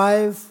won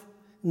 5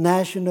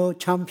 national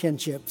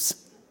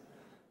championships.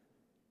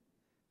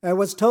 I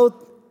was told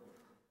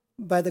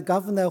by the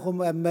governor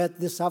whom I met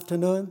this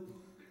afternoon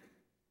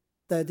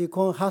that the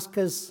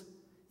Cornhuskers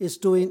is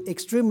doing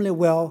extremely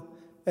well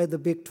at the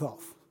Big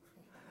 12.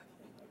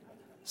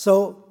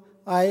 So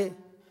I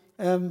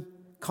am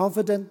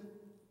confident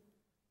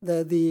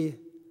that the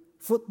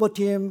football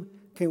team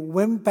can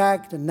win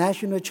back the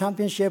national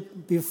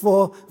championship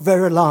before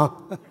very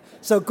long.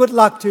 So good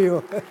luck to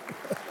you.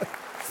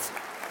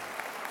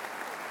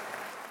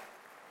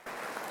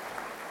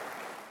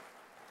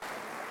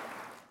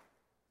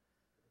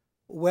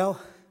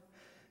 Well,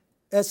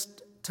 as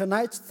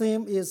tonight's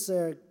theme is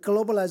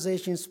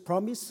globalization's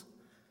promise,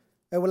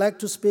 I would like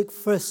to speak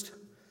first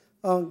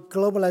on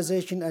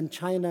globalization and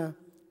China,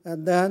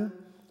 and then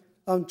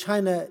on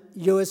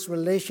China-US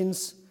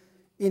relations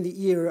in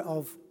the era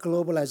of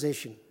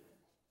globalization.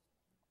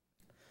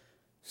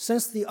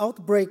 Since the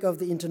outbreak of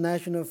the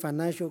international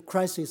financial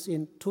crisis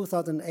in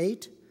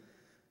 2008,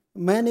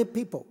 many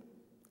people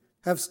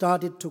have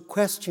started to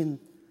question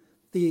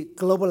the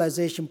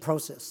globalization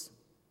process.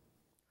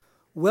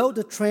 Will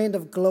the trend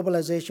of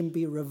globalization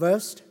be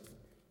reversed?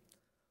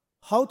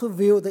 How to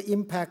view the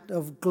impact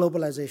of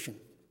globalization?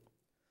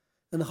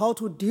 And how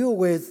to deal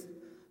with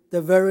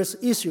the various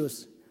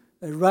issues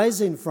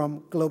arising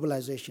from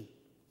globalization?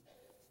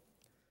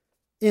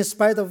 In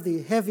spite of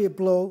the heavy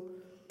blow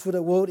to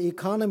the world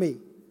economy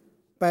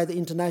by the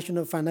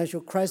international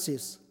financial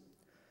crisis,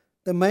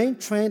 The main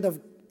trend of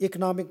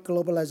economic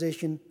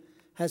globalization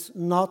has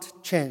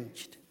not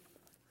changed.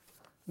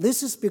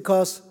 This is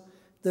because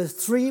the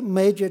three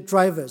major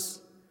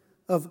drivers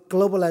of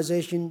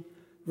globalization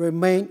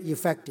remain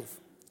effective,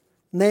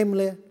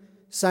 namely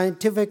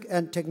scientific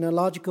and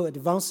technological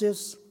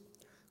advances,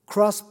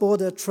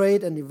 cross-border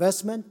trade and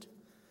investment,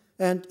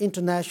 and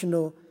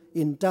international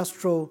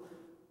industrial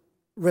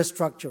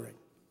restructuring.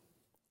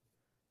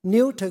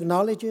 New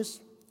technologies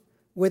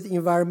with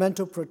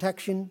environmental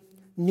protection,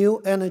 new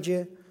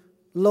energy,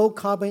 low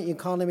carbon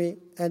economy,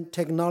 and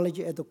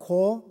technology at the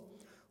core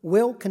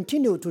will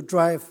continue to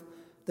drive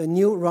the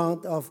new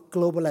round of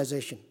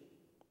globalization.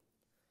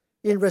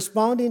 In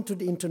responding to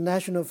the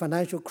international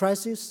financial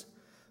crisis,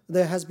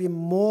 there has been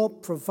more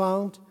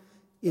profound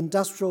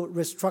industrial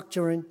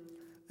restructuring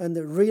and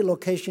the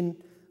relocation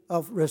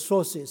of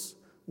resources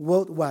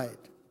worldwide.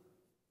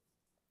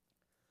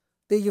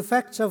 The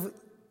effects of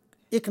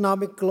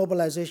economic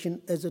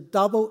globalization as a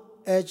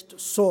double-edged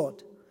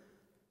sword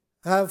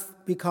have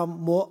become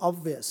more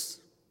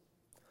obvious.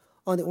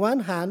 On the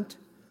one hand,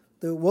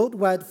 the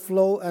worldwide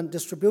flow and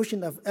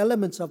distribution of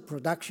elements of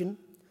production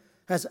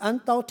has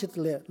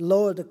undoubtedly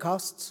lowered the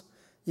costs,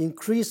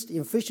 increased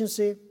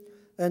efficiency,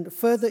 and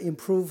further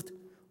improved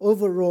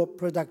overall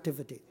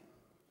productivity.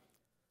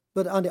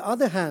 But on the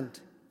other hand,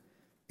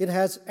 it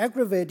has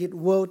aggravated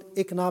world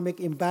economic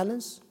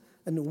imbalance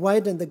and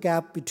widened the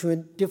gap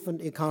between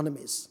different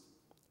economies.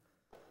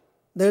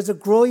 There's a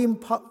growing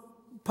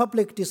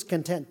public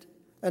discontent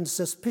and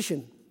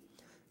suspicion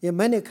in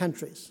many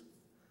countries,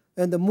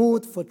 and the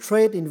mood for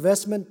trade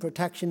investment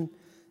protection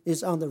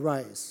is on the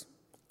rise.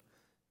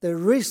 The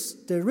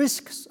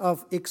risks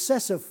of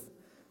excessive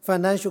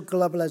financial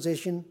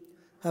globalization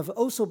have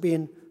also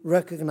been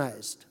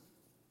recognized.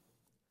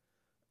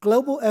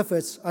 Global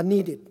efforts are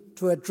needed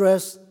to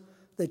address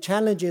the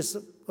challenges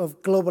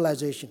of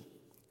globalization.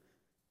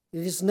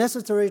 It is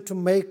necessary to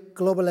make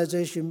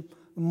globalization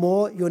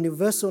more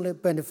universally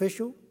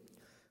beneficial,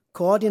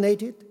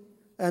 coordinated,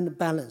 and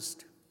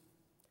balanced.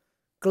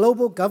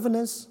 Global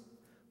governance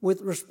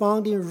with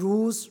responding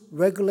rules,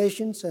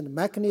 regulations, and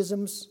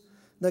mechanisms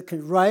that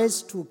can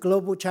rise to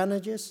global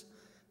challenges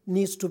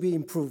needs to be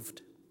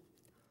improved.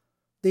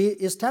 The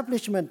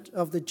establishment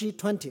of the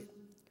G20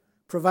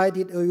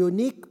 provided a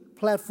unique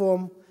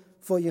platform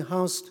for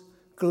enhanced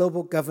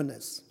global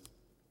governance.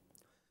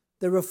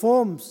 The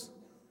reforms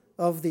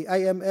of the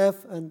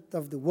IMF and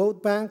of the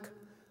World Bank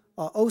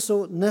are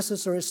also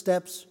necessary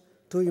steps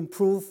to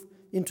improve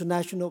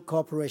international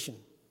cooperation.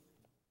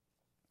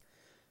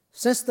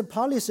 Since the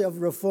policy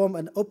of reform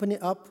and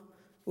opening up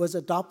was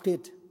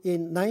adopted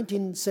in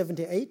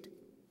 1978,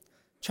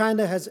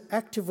 China has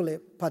actively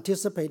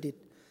participated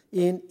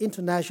in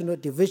international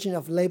division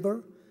of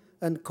labor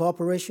and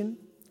cooperation,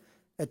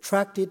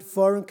 attracted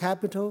foreign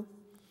capital,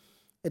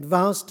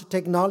 advanced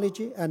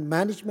technology and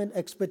management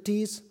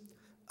expertise,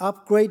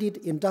 upgraded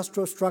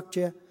industrial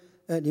structure,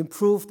 and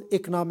improved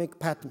economic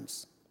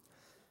patterns.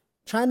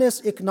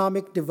 China's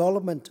economic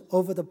development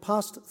over the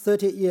past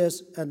 30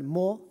 years and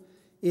more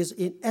is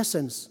in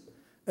essence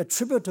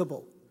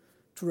attributable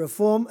to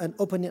reform and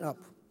opening up.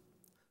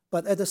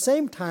 But at the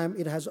same time,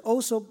 it has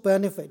also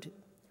benefited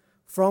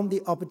from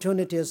the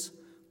opportunities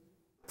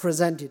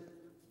presented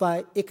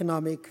by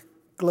economic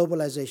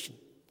globalization.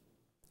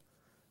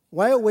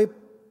 While we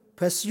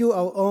pursue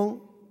our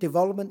own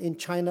development in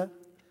China,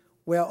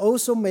 we are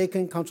also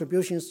making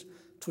contributions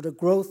to the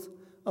growth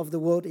of the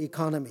world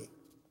economy.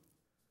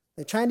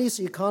 The Chinese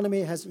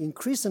economy has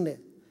increasingly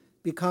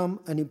become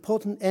an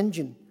important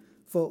engine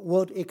for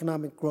world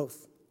economic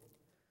growth.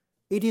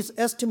 It is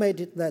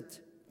estimated that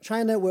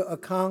China will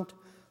account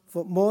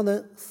for more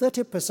than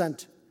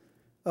 30%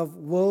 of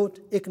world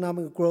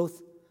economic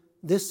growth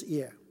this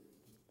year.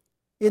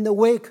 In the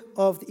wake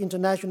of the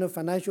international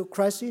financial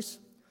crisis,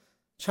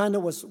 China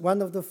was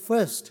one of the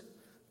first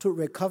to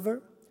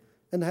recover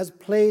and has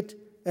played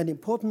an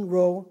important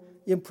role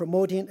in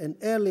promoting an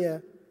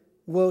earlier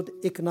world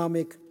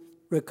economic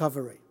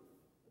recovery.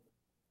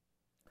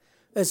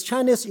 As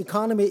China's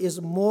economy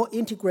is more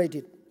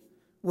integrated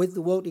with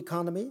the world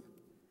economy,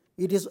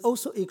 it is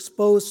also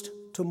exposed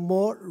to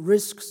more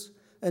risks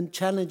and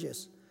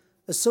challenges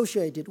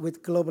associated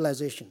with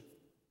globalization.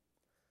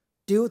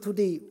 Due to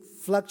the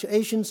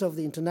fluctuations of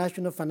the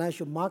international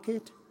financial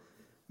market,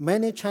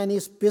 many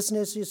Chinese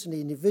businesses and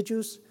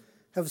individuals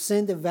have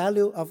seen the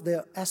value of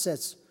their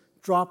assets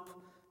drop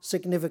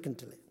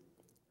significantly.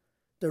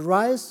 The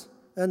rise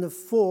and the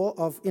fall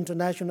of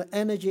international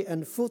energy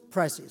and food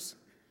prices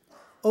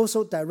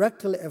also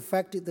directly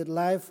affected the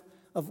life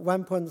of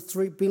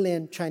 1.3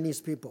 billion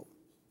Chinese people.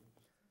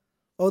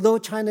 Although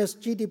China's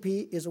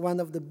GDP is one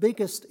of the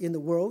biggest in the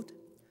world,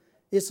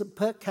 its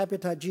per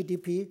capita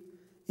GDP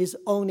is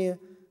only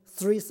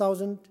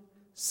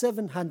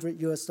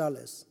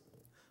 $3,700,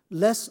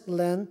 less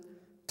than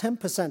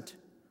 10%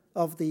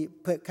 of the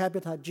per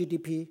capita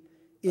GDP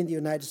in the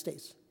United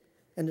States,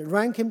 and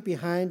ranking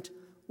behind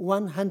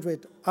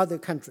 100 other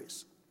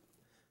countries.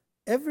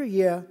 Every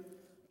year,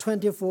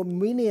 24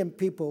 million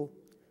people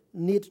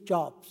need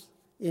jobs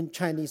in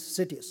Chinese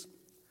cities.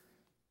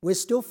 We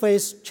still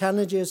face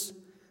challenges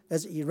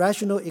as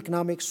irrational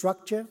economic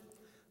structure,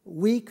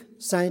 weak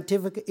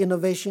scientific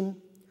innovation,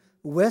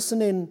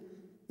 worsening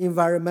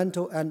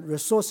environmental and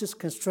resources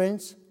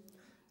constraints,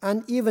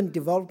 uneven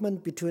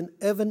development between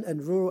urban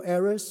and rural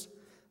areas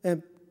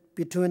and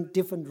between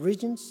different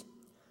regions,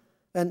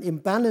 and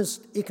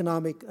imbalanced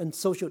economic and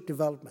social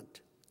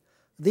development.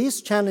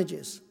 These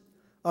challenges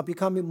are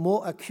becoming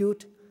more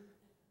acute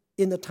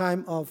in the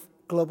time of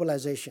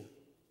globalization.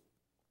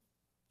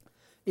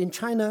 In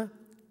China,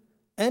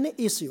 any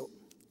issue,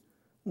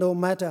 no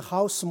matter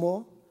how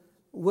small,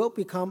 will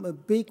become a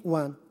big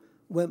one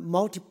when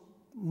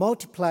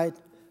multiplied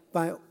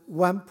by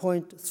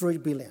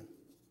 1.3 billion.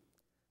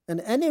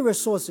 And any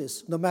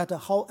resources, no matter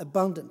how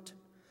abundant,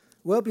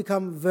 will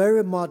become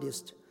very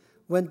modest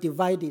when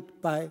divided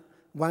by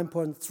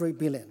 1.3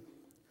 billion.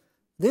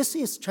 This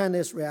is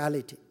China's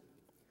reality.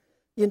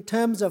 In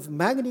terms of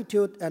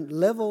magnitude and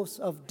levels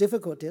of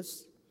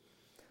difficulties,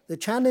 the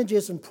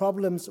challenges and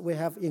problems we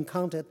have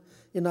encountered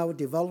in our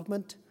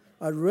development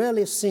are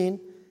rarely seen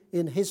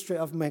in the history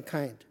of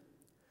mankind.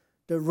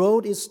 The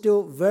road is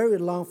still very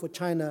long for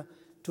China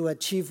to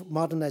achieve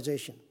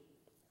modernization.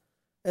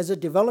 As a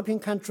developing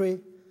country,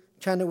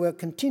 China will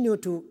continue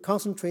to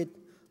concentrate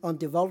on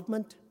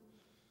development.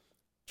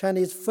 China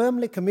is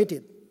firmly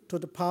committed to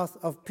the path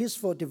of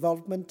peaceful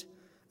development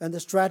and the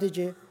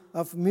strategy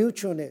of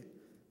mutually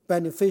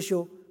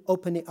beneficial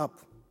opening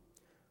up.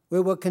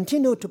 We will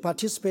continue to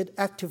participate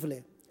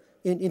actively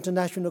in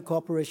international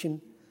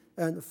cooperation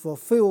and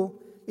fulfill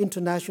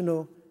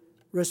international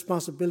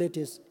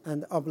responsibilities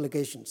and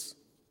obligations.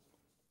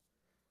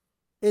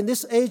 In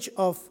this age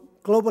of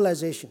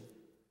globalization,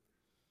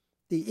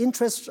 the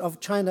interests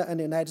of China and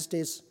the United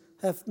States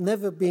have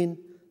never been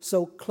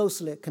so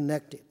closely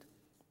connected.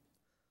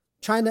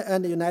 China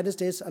and the United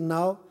States are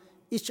now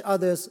each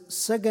other's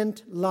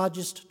second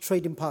largest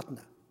trading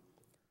partner.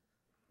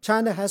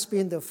 China has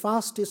been the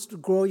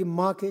fastest growing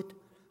market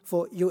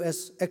for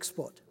U.S.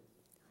 export.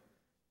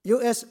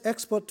 U.S.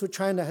 export to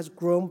China has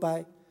grown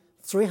by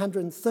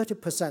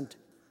 330%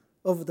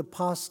 over the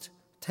past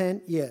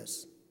 10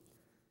 years.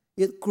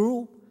 It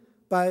grew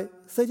by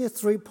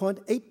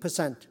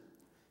 33.8%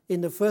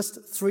 in the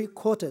first 3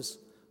 quarters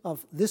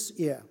of this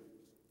year.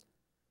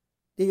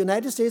 The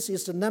United States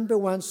is the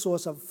 #1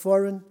 source of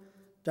foreign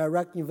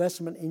direct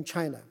investment in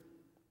China.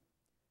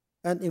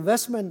 And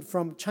investment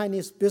from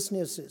Chinese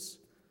businesses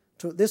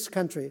to this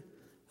country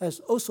has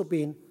also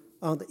been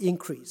on the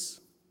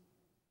increase.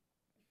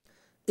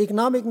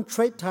 Economic and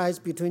trade ties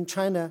between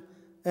China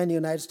and the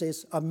United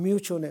States are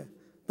mutually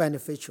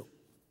beneficial.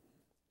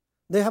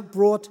 They have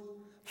brought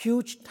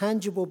huge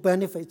tangible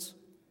benefits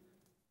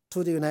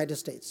to the United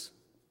States.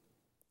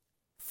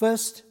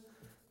 First,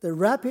 the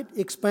rapid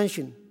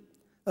expansion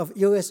of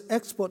U.S.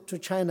 export to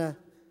China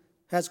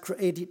has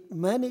created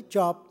many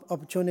job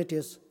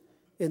opportunities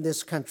in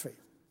this country.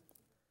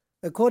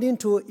 According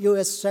to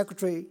U.S.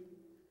 Secretary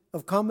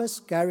of Commerce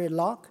Gary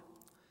Locke,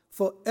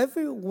 for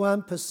every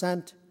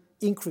 1%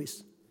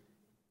 increase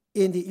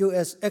in the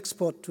U.S.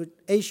 export to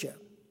Asia,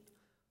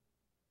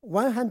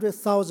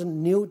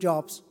 100,000 new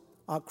jobs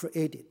are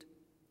created.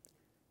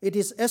 It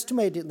is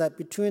estimated that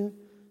between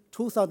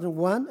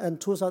 2001 and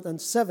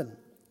 2007,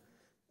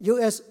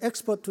 U.S.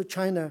 export to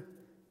China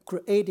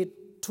created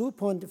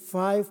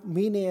 2.5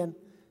 million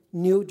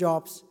new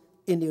jobs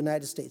in the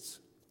United States.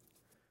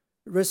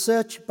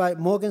 Research by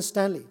Morgan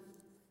Stanley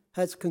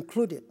has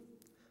concluded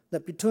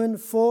that between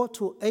 4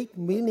 to 8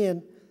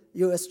 million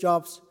U.S.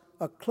 jobs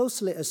are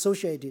closely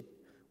associated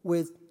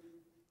with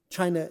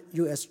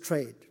China-U.S.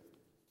 trade.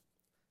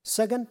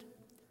 Second,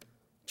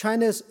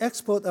 China's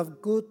export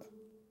of good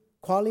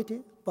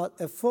quality but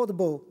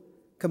affordable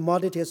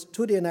commodities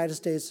to the United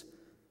States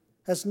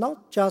has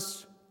not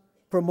just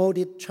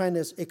promoted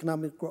China's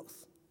economic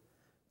growth,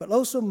 but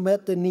also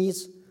met the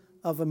needs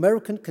of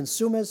American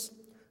consumers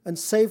and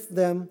saved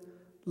them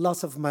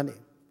lots of money.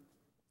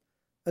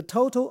 A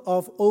total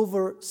of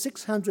over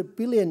 $600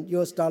 billion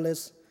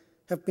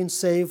have been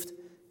saved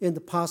in the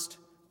past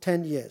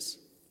 10 years,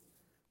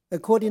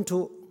 according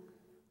to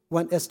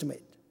one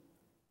estimate.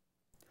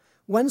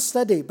 One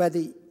study by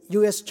the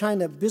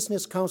U.S.-China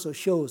Business Council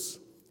shows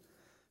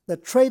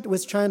that trade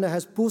with China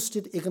has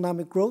boosted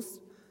economic growth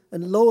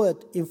and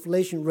lowered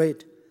inflation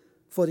rate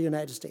for the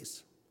United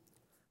States.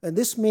 And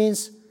this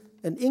means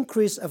an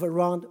increase of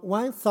around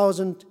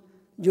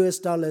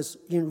 $1,000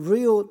 in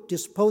real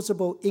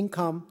disposable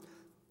income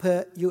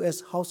per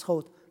U.S.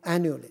 household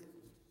annually.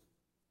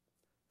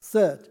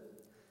 Third,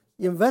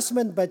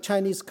 investment by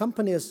Chinese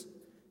companies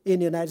in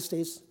the United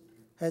States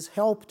has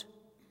helped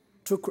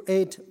to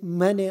create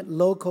many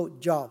local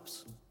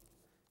jobs.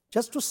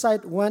 Just to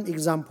cite one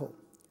example,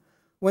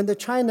 when the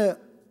China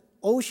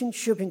Ocean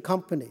Shipping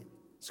Company,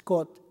 it's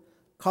called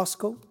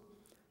COSCO,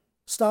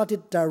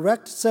 started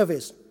direct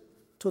service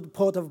to the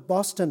Port of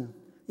Boston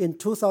in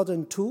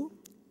 2002,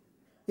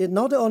 it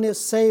not only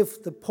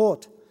saved the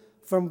port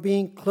from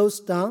being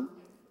closed down,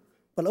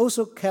 but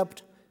also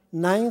kept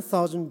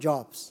 9,000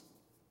 jobs.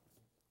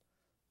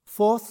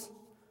 Fourth,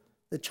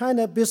 the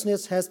China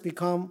business has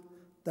become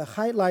the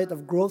highlight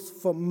of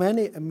growth for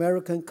many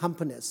American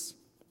companies.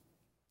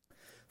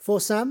 For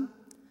some,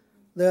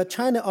 their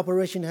China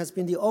operation has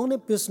been the only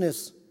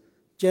business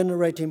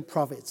generating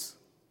profits.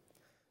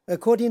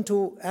 According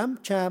to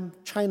AmCham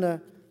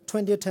China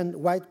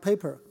 2010 white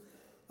paper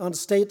on the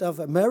state of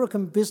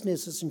American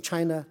businesses in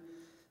China,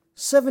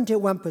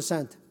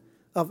 71%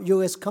 of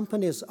U.S.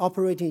 companies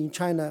operating in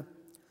China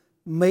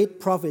made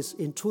profits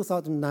in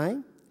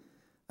 2009,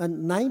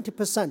 and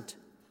 90%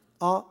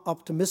 are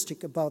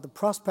optimistic about the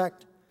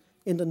prospect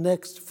in the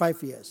next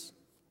 5 years.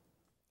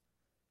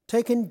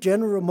 Taking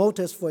General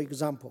Motors, for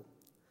example,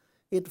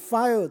 it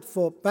filed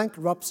for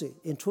bankruptcy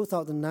in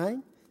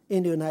 2009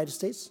 in the United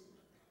States,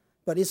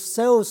 but its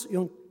sales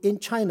in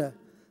China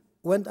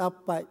went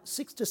up by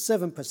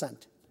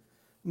 67%,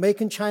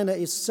 making China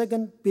its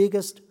second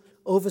biggest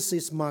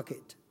overseas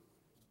market.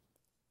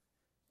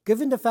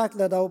 Given the fact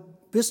that our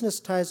business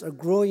ties are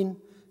growing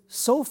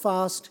so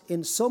fast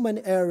in so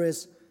many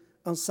areas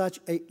on such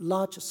a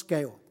large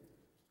scale,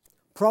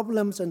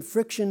 problems and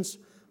frictions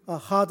are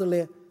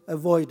hardly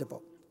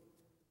avoidable.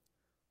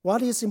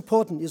 What is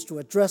important is to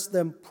address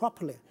them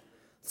properly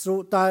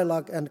through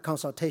dialogue and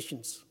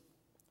consultations.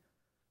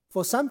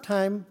 For some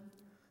time,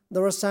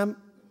 there are some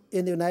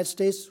in the United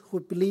States who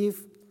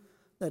believe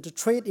that the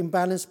trade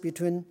imbalance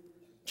between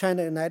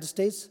China and the United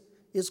States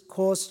is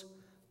caused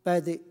by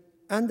the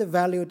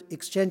undervalued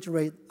exchange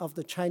rate of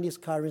the Chinese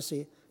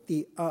currency,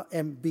 the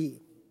RMB.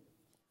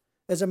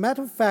 As a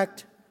matter of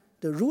fact,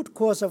 the root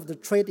cause of the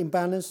trade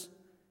imbalance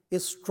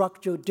is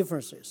structural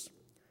differences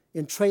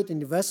in trade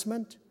and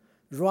investment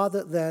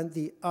rather than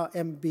the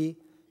RMB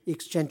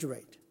exchange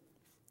rate.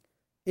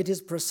 It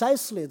is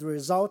precisely the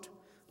result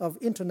of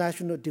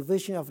international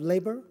division of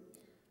labor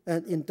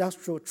and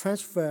industrial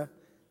transfer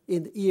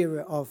in the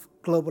era of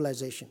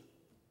globalization.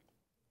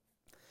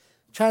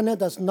 China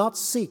does not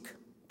seek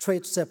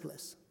trade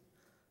surplus.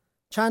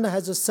 China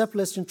has a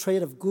surplus in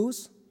trade of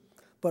goods,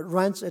 but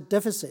runs a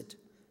deficit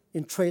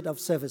in trade of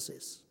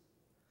services.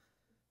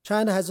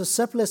 China has a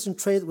surplus in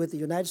trade with the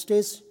United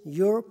States,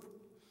 Europe,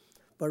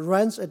 but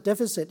runs a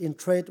deficit in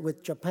trade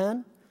with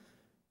Japan,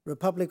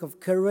 Republic of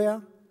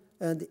Korea,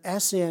 and the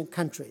ASEAN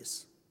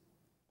countries.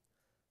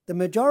 The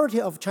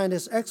majority of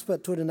China's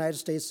exports to the United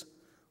States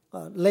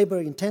are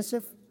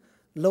labor-intensive,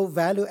 low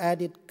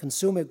value-added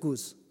consumer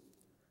goods.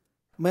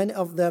 Many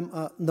of them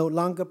are no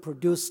longer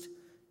produced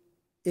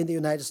in the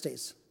United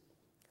States.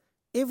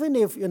 Even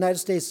if the United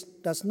States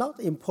does not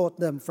import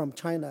them from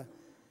China,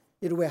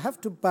 it will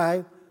have to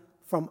buy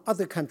from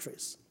other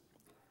countries.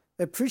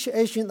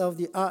 Appreciation of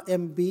the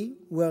RMB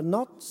will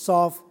not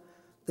solve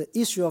the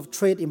issue of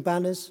trade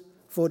imbalance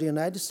for the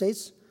United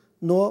States,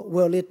 nor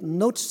will it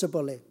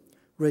noticeably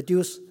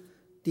reduce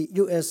the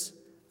U.S.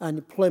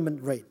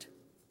 unemployment rate.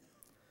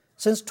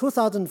 Since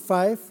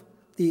 2005,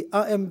 the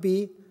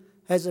RMB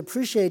has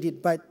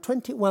appreciated by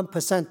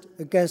 21%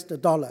 against the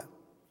dollar,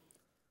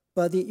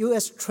 but the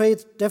U.S.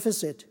 trade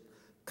deficit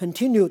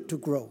continued to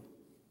grow.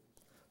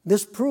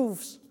 This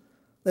proves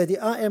that the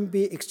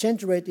RMB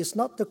exchange rate is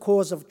not the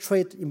cause of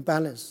trade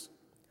imbalance.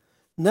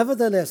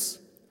 Nevertheless,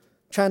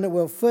 China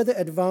will further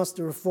advance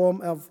the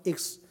reform of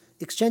its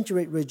exchange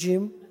rate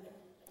regime,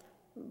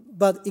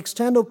 but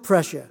external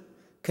pressure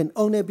can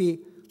only be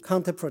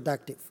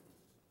counterproductive.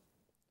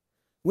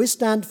 We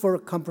stand for a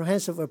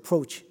comprehensive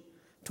approach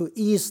to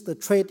ease the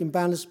trade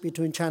imbalance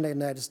between China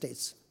and the United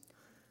States.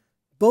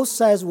 Both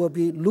sides will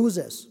be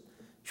losers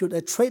should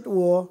a trade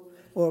war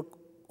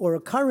or a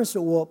currency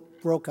war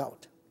break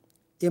out.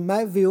 In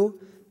my view,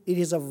 it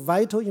is of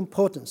vital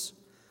importance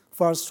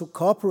for us to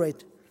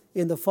cooperate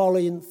in the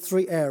following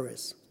three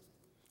areas.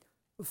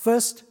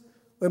 First,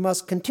 we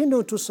must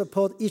continue to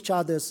support each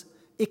other's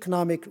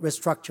economic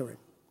restructuring.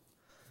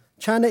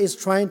 China is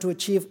trying to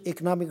achieve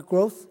economic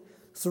growth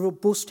through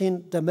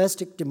boosting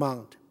domestic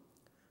demand.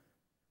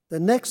 The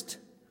next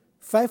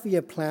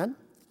 5-year plan,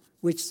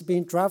 which is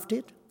being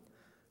drafted,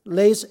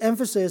 lays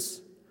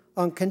emphasis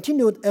on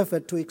continued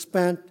effort to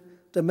expand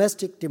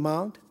domestic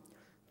demand,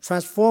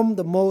 transform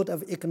the mode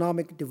of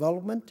economic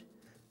development,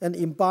 and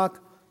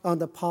embark on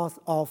the path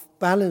of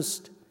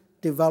balanced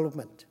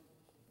development.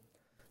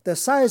 The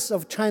size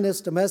of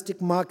China's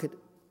domestic market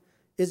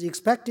is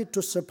expected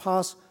to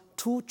surpass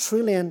 $2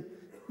 trillion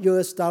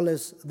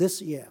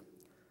this year,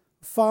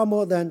 far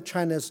more than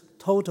China's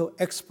total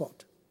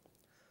export.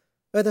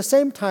 At the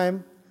same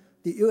time,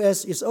 the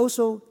U.S. is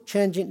also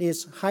changing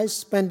its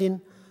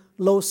high-spending,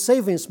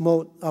 low-savings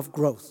mode of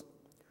growth.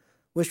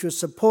 We should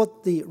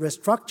support the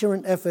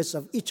restructuring efforts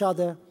of each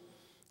other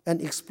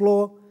and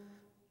explore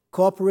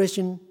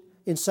cooperation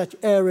in such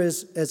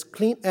areas as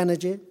clean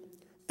energy,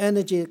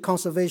 energy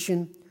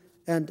conservation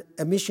and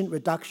emission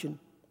reduction,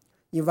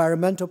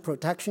 environmental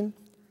protection,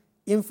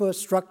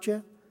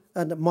 infrastructure,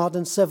 and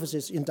modern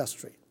services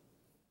industry.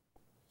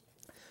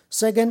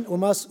 Second, we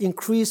must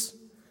increase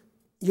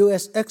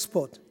U.S.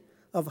 export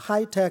of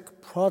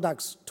high-tech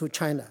products to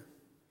China.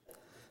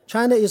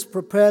 China is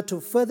prepared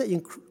to further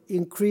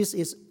increase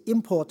its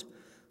import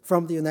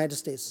from the United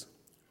States.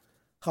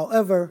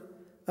 However,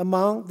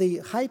 among the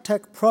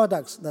high-tech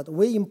products that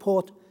we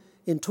import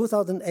in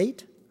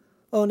 2008,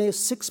 only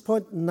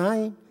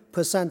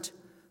 6.9%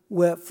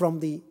 were from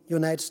the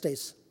United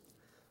States.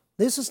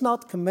 This is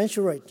not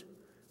commensurate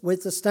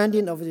with the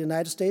standing of the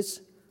United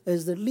States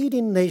as the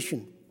leading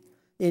nation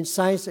in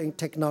science and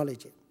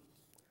technology.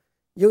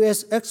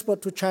 U.S.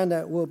 export to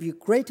China will be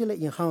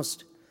greatly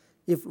enhanced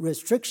if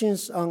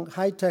restrictions on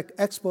high-tech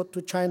export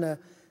to China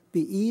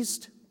be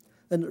eased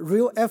and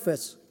real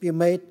efforts be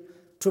made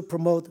to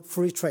promote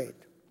free trade.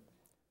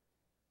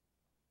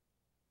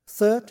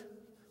 Third,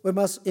 we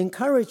must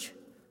encourage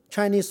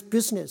Chinese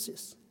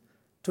businesses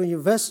to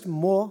invest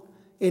more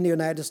in the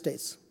United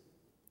States.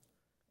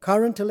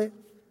 Currently,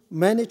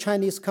 many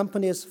Chinese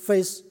companies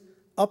face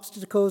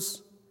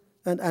obstacles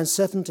and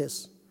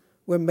uncertainties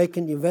when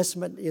making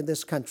investment in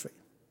this country.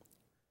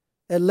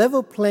 A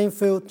level playing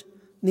field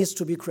needs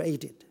to be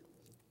created.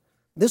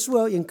 This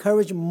will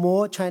encourage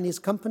more Chinese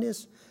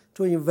companies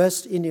to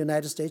invest in the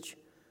United States,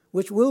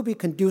 which will be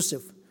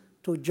conducive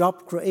to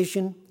job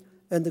creation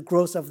and the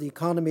growth of the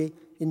economy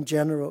in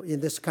general in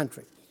this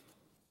country.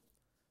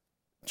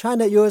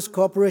 China-U.S.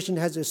 cooperation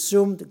has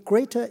assumed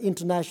greater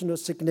international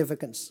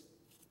significance.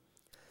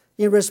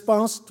 In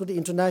response to the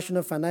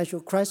international financial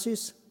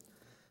crisis,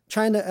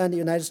 China and the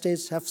United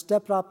States have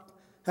stepped up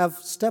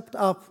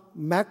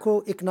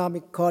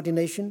macroeconomic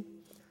coordination,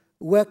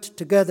 worked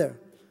together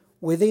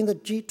within the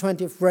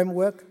G20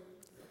 framework,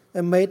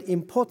 and made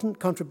important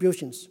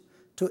contributions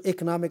to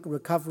economic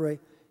recovery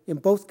in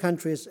both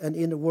countries and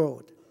in the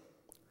world.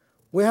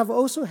 We have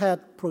also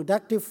had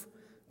productive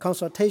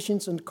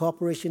consultations and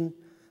cooperation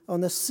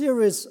on a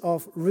series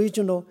of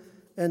regional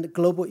and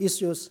global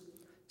issues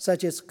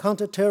such as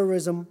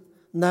counterterrorism,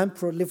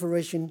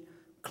 non-proliferation,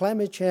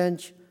 climate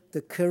change,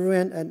 the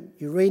Korean and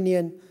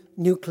Iranian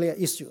nuclear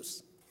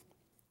issues.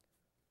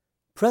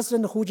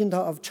 President Hu Jintao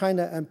of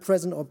China and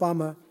President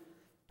Obama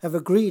have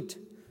agreed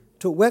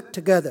to work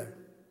together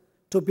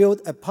to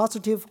build a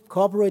positive,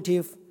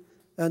 cooperative,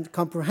 and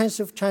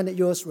comprehensive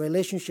China-U.S.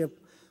 relationship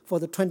for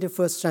the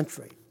 21st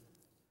century.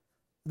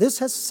 This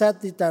has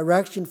set the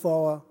direction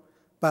for our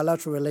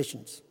bilateral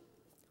relations.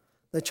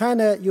 The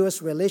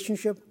China-U.S.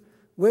 relationship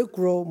will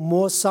grow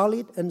more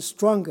solid and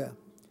stronger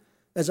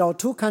as our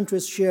two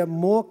countries share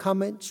more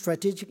common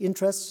strategic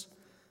interests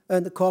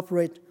and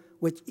cooperate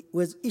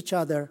with each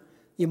other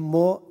in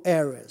more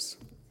areas.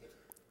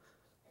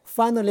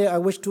 Finally, I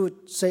wish to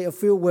say a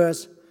few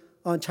words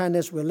on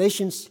China's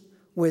relations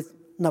with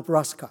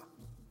Nebraska.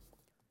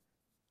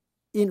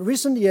 In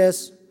recent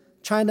years,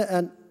 China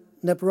and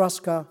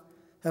Nebraska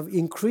have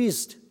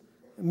increased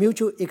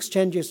mutual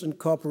exchanges and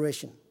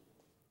cooperation.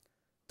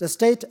 The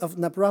state of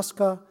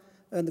Nebraska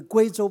and the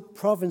Guizhou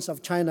province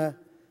of China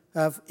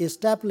have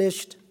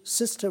established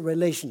sister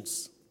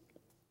relations.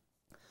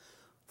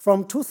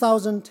 From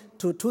 2000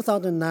 to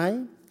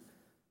 2009,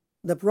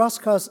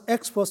 Nebraska's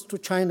exports to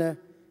China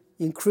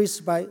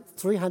increased by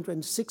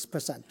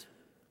 306%.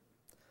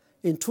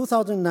 In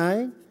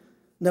 2009,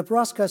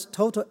 Nebraska's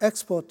total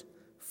export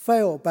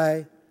fell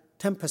by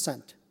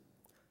 10%.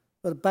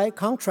 But by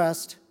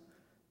contrast,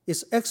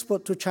 its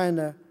export to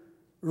China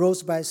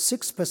rose by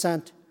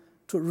 6%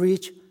 to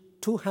reach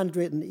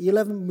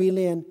 $211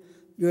 million.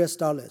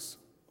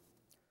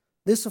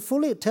 This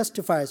fully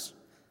testifies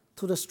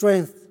to the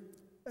strength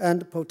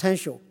and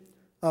potential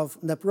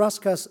of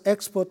Nebraska's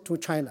export to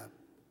China.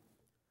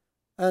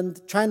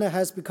 And China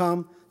has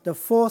become the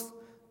fourth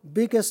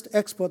biggest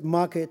export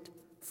market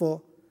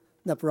for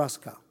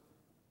Nebraska.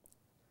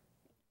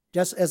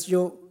 Just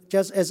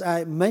as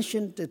I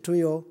mentioned to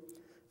you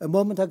a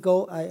moment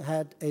ago, I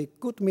had a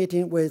good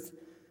meeting with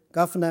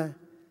Governor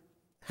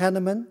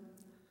Hanneman,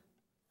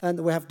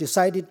 and we have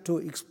decided to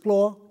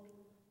explore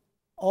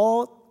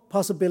all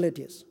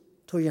possibilities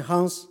to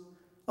enhance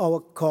our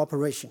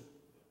cooperation.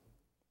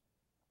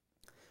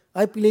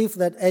 I believe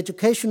that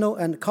educational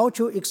and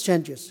cultural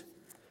exchanges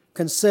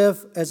can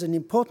serve as an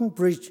important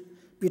bridge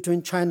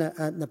between China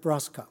and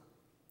Nebraska.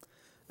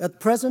 At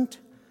present,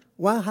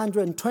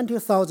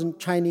 120,000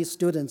 Chinese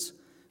students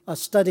are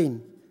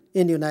studying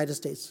in the United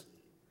States.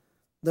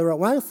 There are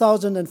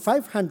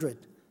 1,500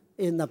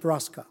 in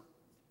Nebraska,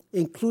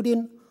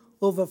 including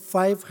over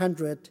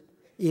 500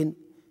 in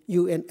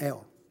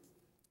UNL.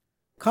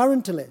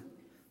 Currently,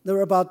 there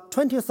are about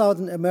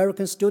 20,000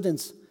 American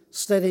students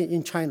studying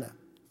in China.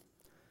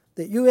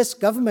 The U.S.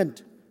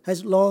 government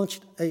has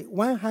launched a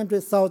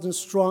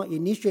 100,000-strong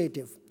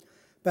initiative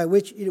by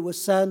which it will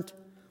send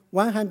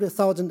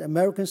 100,000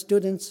 American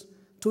students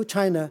to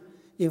China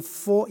in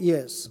 4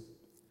 years.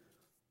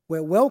 We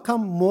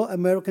welcome more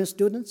American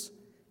students,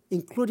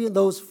 including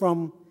those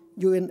from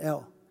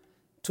UNL,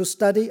 to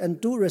study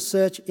and do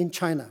research in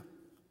China.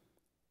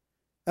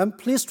 I'm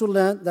pleased to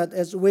learn that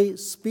as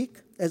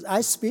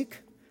I speak,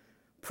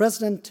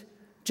 President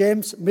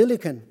James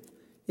Milliken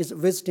is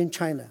visiting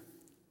China.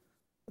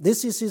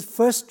 This is his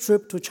first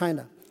trip to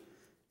China,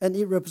 and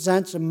it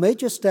represents a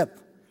major step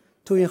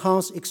to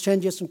enhance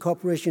exchanges and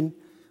cooperation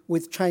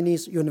with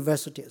Chinese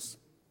universities.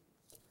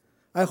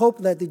 I hope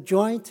that the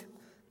joint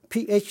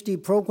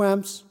PhD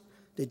programs,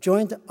 the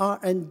joint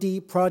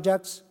R&D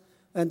projects,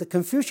 and the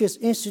Confucius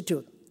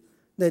Institute,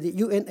 that the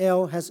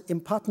UNL has in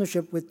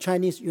partnership with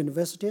Chinese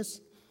universities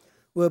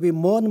will be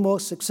more and more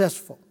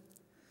successful,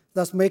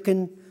 thus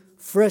making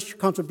fresh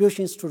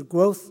contributions to the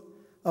growth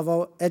of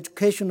our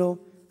educational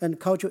and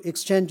cultural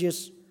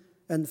exchanges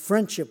and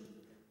friendship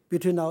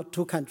between our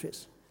two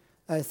countries.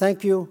 I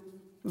thank you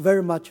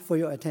very much for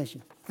your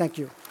attention. Thank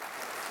you.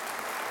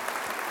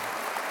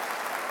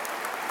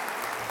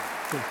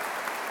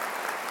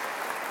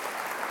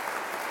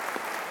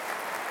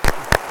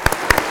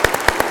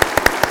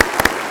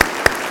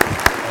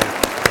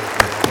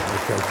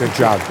 Good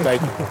job.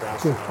 Thank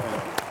you.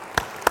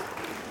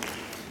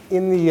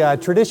 In the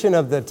tradition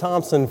of the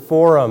Thompson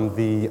Forum,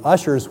 the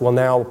ushers will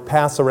now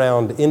pass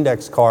around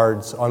index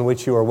cards on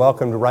which you are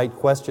welcome to write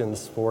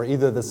questions for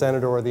either the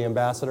senator or the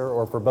ambassador,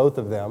 or for both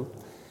of them.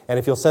 And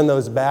if you'll send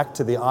those back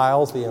to the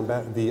aisles,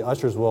 the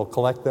ushers will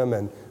collect them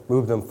and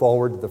move them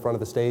forward to the front of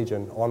the stage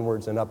and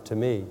onwards and up to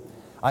me.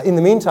 In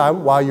the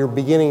meantime, while you're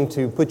beginning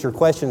to put your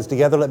questions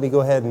together, let me go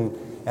ahead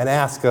and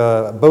ask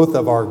both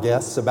of our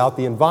guests about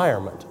the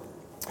environment.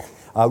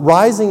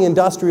 Rising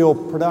industrial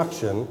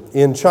production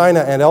in China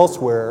and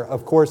elsewhere,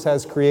 of course,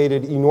 has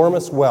created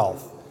enormous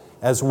wealth,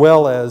 as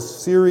well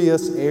as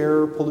serious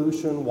air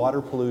pollution,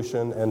 water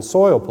pollution, and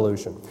soil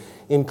pollution.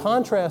 In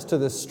contrast to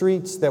the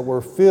streets that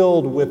were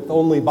filled with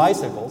only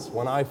bicycles,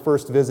 when I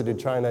first visited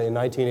China in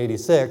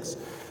 1986,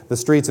 the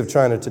streets of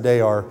China today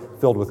are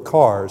filled with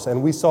cars,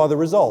 and we saw the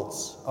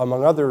results,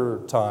 among other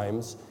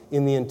times,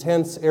 in the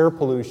intense air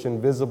pollution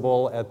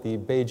visible at the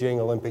Beijing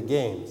Olympic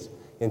Games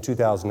in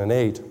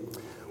 2008.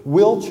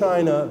 Will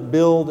China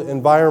build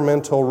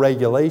environmental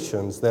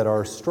regulations that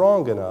are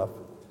strong enough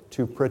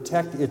to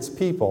protect its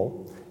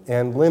people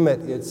and limit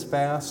its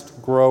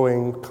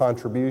fast-growing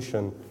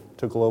contribution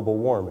to global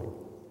warming?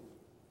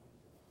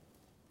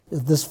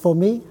 Is this for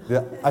me?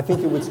 Yeah, I think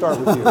it would start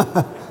with you.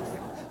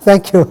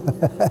 Thank you.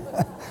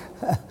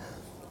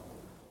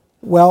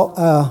 Well,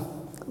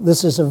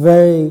 this is a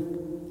very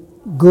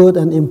good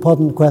and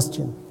important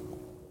question.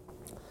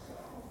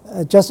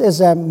 Just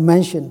as I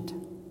mentioned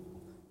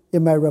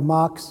in my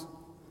remarks,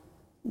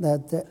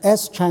 that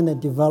as China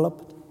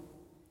developed,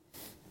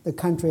 the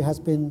country has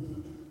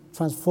been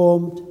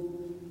transformed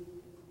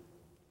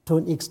to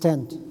an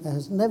extent that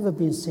has never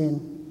been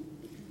seen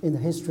in the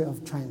history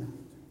of China.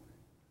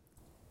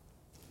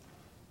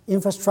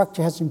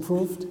 Infrastructure has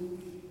improved,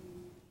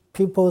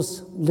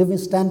 people's living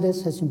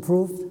standards has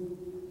improved,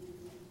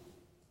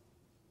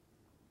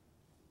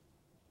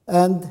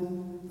 and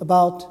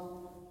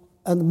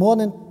more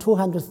than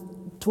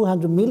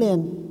 200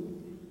 million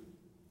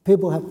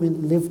people have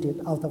been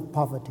lifted out of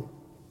poverty.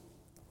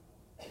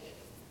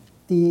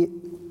 The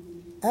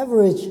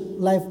average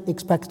life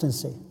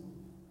expectancy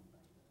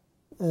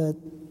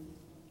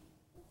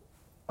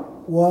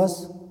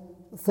was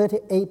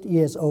 38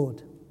 years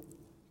old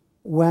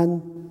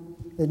when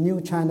the new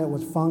China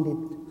was founded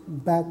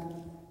back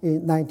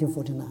in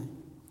 1949.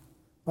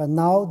 But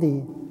now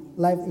the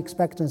life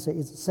expectancy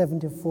is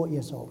 74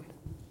 years old.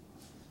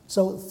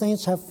 So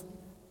things have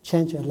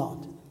changed a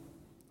lot.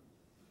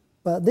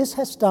 But this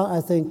has done, I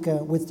think,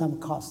 with some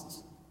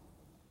costs.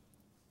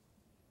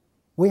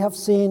 We have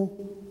seen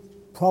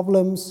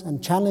problems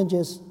and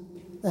challenges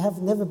that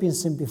have never been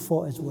seen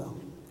before as well,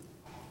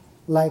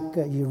 like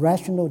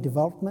irrational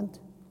development,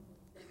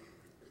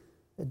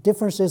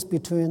 differences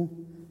between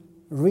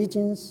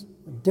regions,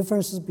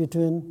 differences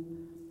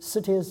between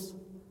cities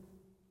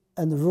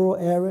and rural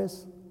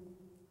areas,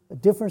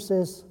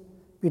 differences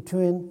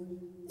between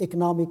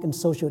economic and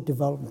social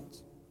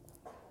development.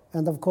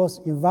 And of course,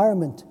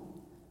 environment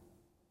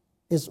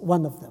is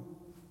one of them.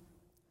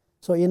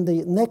 So in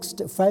the next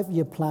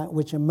 5-year plan,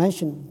 which I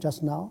mentioned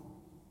just now,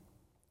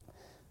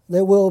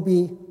 there will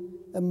be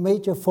a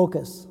major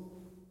focus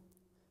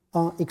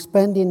on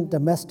expanding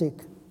domestic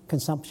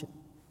consumption.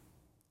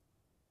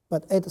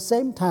 But at the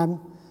same time,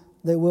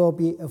 there will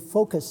be a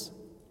focus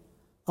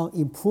on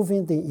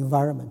improving the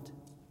environment,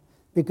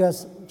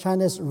 because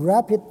China's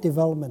rapid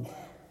development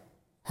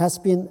has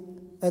been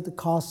at the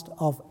cost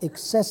of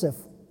excessive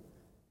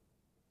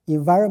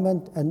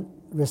environment and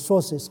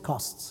resources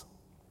costs.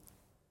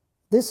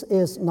 This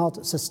is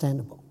not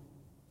sustainable.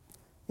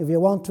 If you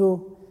want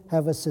to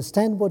have a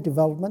sustainable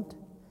development,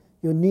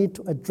 you need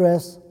to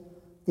address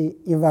the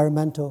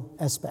environmental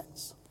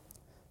aspects.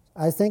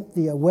 I think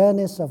the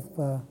awareness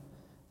of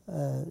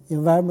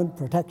environment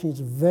protection is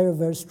very,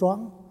 very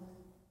strong.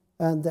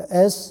 And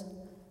as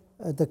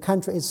the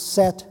country is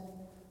set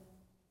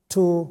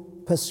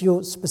to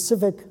pursue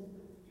specific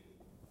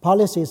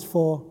policies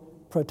for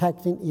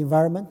protecting the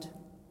environment,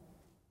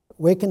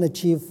 we can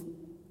achieve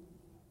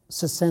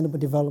sustainable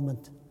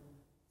development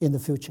in the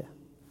future.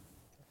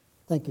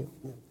 Thank you.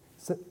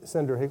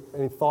 Senator,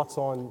 any thoughts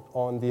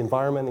on the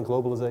environment and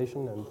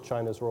globalization and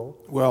China's role?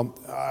 Well,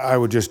 I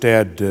would just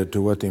add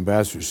to what the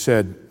ambassador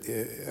said,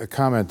 a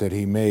comment that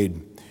he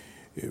made.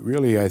 It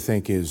really, I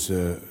think, is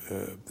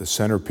the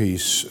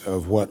centerpiece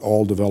of what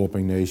all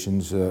developing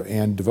nations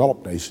and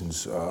developed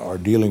nations are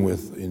dealing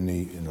with in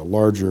the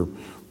larger,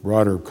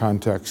 broader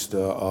context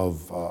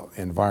of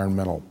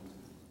environmental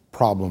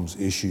problems,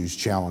 issues,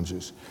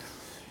 challenges.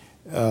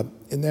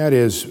 And that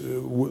is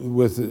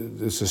with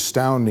this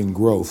astounding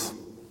growth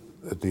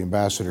that the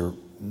ambassador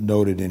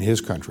noted in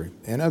his country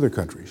and other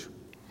countries.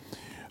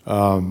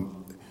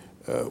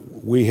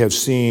 We have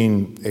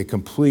seen a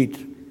complete,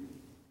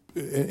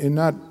 and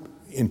not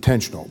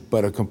intentional,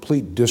 but a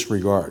complete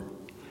disregard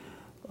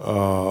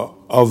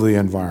of the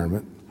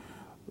environment,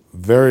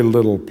 very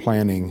little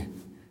planning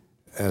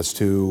as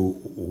to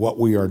what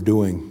we are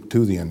doing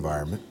to the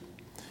environment.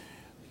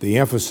 The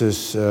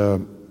emphasis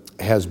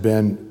has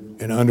been,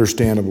 and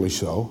understandably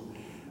so,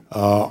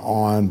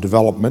 on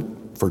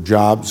development for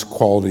jobs,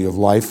 quality of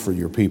life for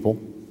your people.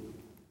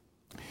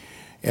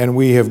 And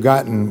we have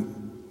gotten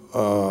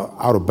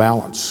out of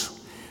balance.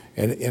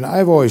 And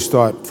I've always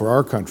thought for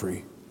our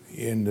country,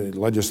 in the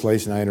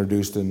legislation I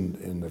introduced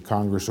in the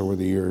Congress over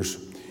the years,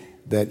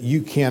 that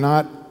you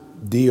cannot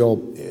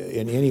deal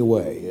in any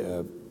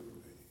way,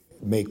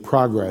 make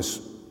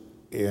progress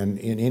in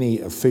any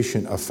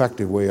efficient,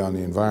 effective way on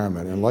the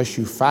environment unless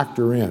you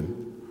factor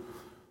in,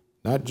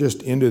 not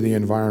just into the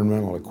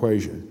environmental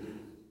equation,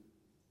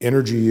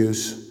 energy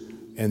use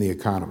and the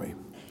economy.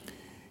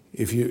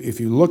 If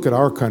you look at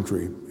our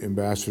country,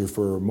 Ambassador,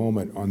 for a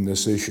moment on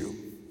this issue,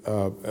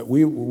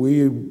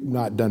 we've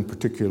not done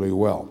particularly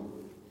well.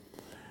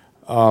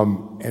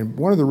 And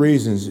one of the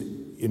reasons,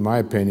 in my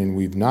opinion,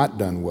 we've not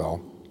done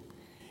well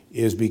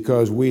is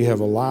because we have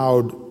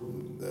allowed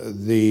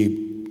the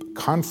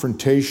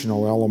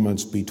confrontational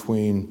elements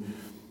between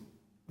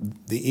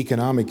the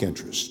economic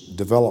interests,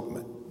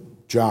 development,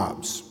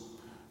 jobs,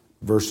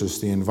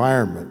 versus the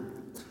environment,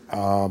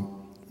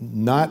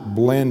 not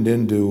blend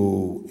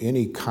into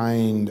any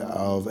kind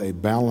of a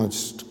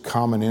balanced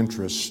common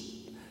interest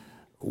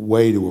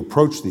way to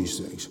approach these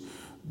things.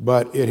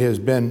 But it has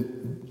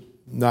been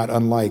not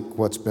unlike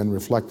what's been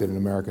reflected in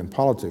American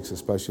politics,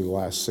 especially the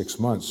last 6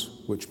 months,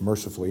 which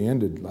mercifully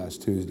ended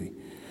last Tuesday.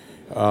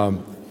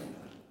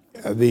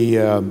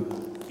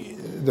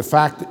 The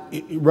fact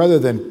that rather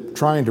than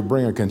trying to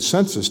bring a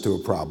consensus to a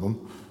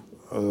problem,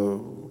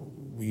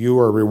 you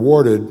are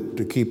rewarded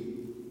to keep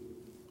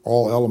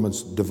all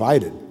elements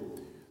divided.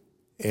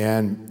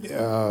 And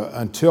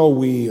until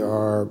we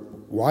are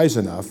wise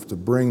enough to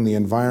bring the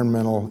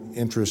environmental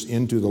interest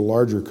into the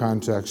larger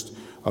context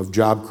of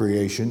job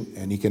creation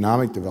and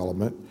economic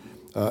development,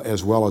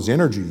 as well as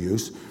energy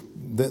use,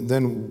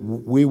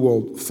 then we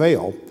will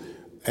fail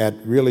at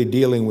really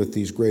dealing with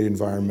these great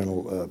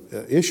environmental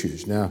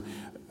issues. Now,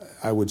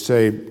 I would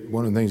say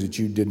one of the things that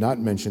you did not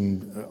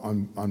mention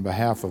on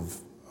behalf of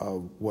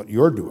what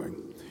you're doing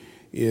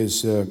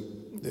is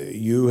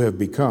you have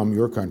become,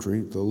 your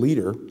country, the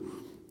leader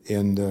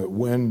in the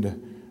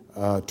wind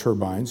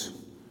turbines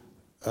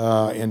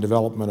and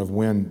development of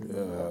wind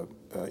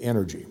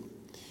energy.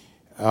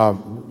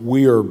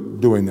 We are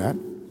doing that,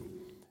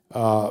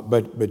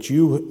 but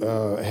you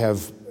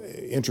have,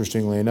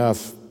 interestingly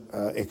enough,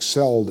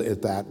 excelled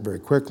at that very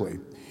quickly.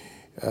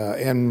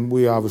 And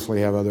we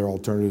obviously have other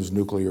alternatives,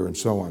 nuclear and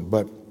so on.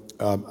 But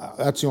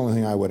that's the only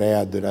thing I would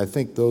add, that I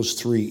think those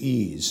 3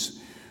 E's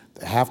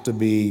have to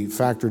be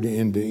factored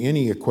into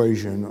any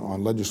equation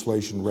on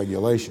legislation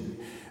regulation.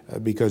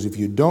 Because if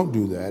you don't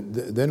do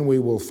that, then we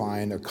will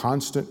find a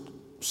constant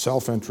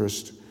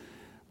self-interest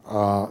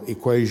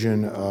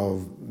equation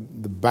of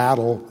the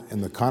battle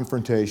and the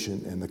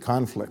confrontation and the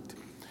conflict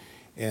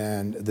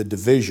and the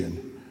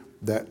division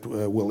that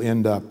will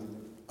end up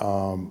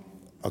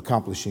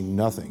accomplishing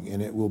nothing.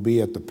 And it will be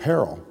at the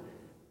peril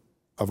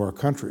of our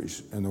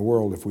countries and the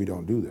world if we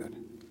don't do that.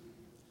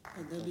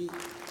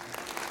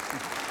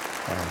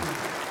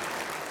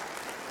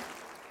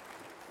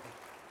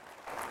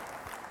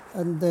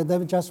 And let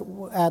me just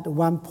add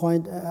one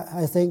point.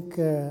 I think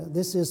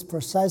this is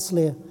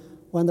precisely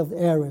one of the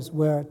areas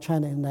where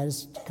China and the United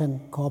States can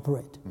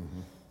cooperate.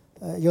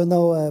 Mm-hmm. You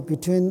know,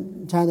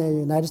 between China and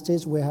the United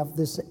States, we have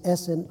this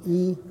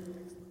SNE,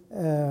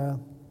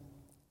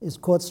 it's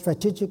called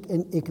Strategic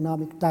and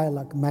Economic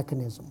Dialogue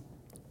Mechanism.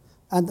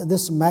 And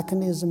this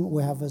mechanism,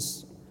 we have a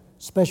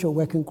special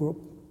working group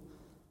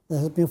that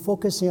has been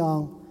focusing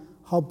on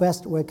how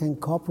best we can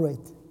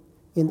cooperate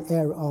in the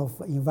area of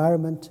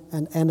environment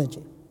and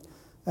energy.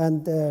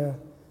 And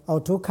our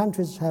 2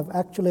 countries have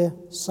actually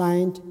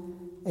signed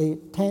a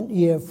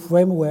 10-year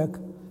framework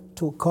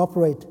to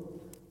cooperate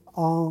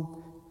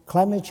on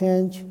climate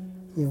change,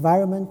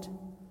 environment,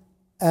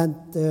 and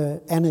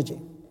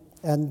energy.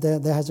 And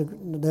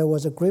there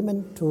was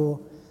agreement to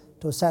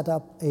set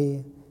up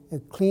a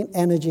clean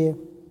energy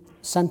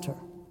center.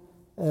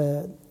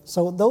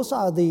 So those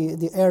are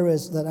the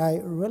areas that I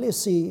really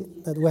see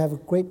that we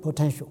have great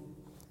potential.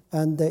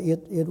 And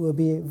it will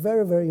be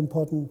very, very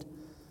important,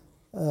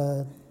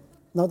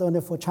 not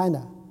only for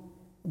China,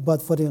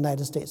 but for the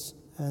United States.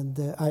 And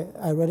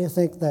I really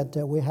think that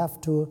we have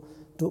to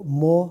do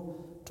more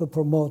to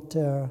promote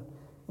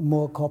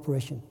more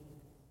cooperation.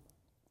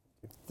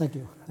 Thank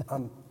you.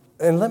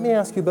 And let me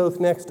ask you both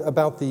next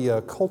about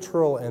the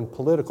cultural and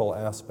political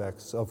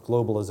aspects of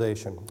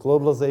globalization.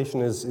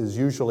 Globalization is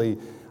usually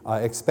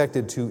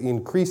expected to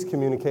increase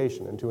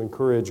communication and to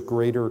encourage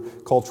greater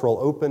cultural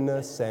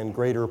openness and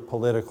greater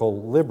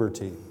political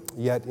liberty.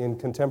 yet in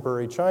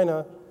contemporary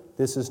China,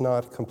 this is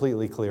not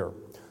completely clear.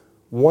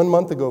 1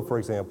 month ago, for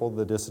example,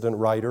 the dissident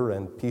writer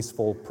and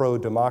peaceful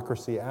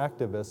pro-democracy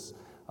activist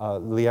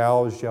Liu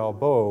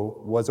Xiaobo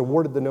was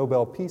awarded the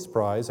Nobel Peace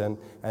Prize, and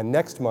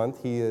next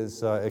month he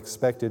is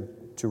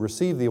expected to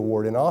receive the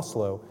award in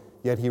Oslo,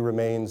 yet he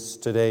remains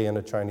today in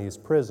a Chinese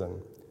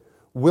prison.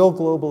 Will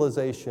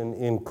globalization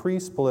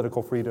increase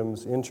political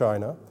freedoms in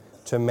China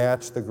to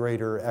match the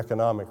greater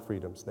economic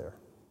freedoms there?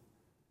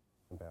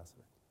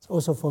 Ambassador. It's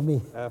also for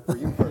me. For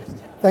you first.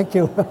 Thank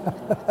you.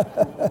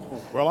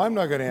 Well, I'm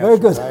not going to answer. Very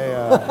good.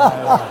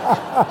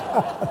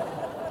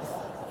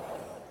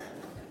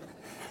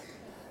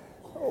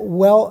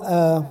 Well,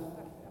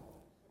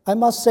 I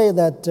must say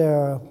that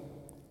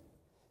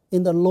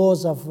in the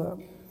laws of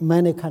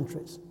many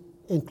countries,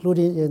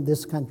 including in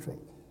this country,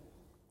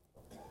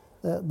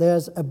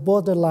 there's a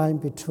borderline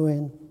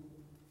between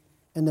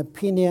an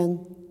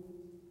opinion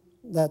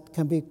that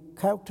can be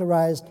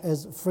characterized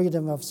as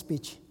freedom of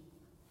speech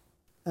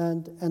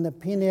and an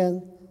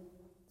opinion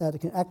that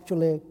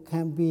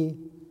can be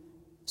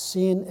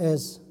seen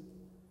as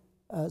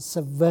a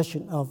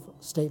subversion of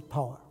state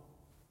power.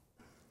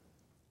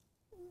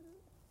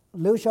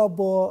 Liu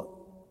Xiaobo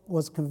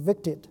was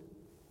convicted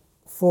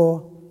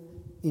for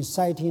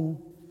inciting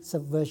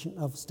subversion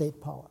of state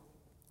power.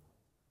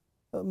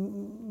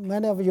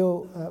 Many of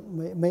you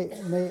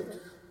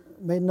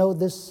may know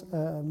this,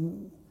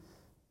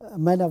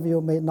 many of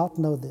you may not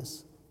know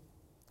this.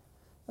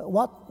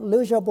 What Liu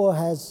Xiaobo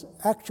has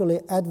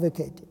actually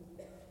advocated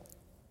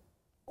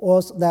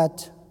was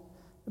that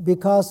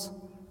because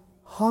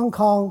Hong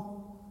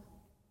Kong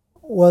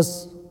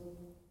was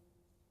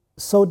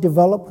so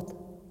developed,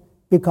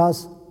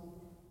 because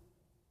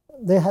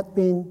they had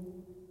been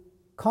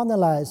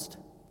colonized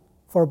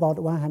for about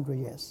 100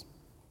 years.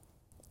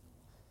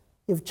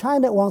 If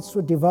China wants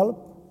to develop,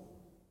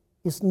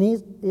 it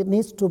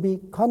needs to be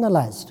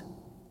colonized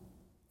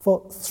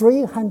for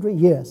 300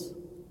 years.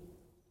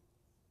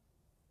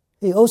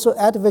 He also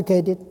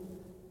advocated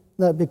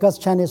that because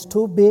China is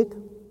too big,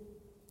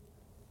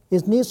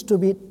 it needs to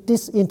be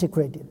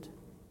disintegrated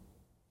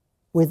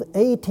with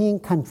 18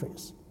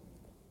 countries.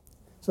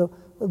 So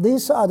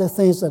these are the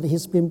things that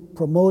he's been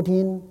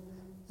promoting,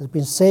 has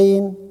been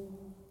saying.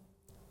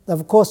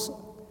 Of course,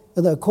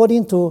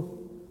 according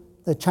to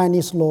the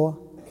Chinese law,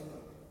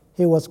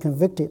 he was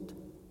convicted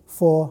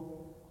for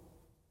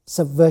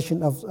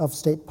subversion of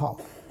state power.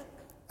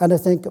 And I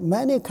think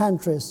many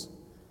countries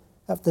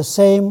have the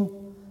same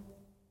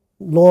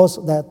laws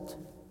that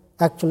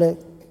actually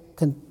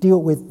can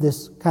deal with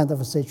this kind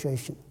of a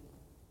situation.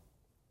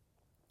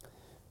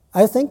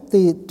 I think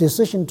the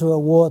decision to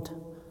award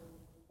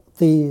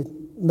the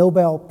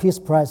Nobel Peace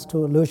Prize to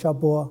Liu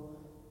Xiaobo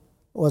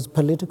was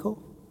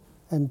political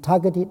and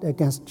targeted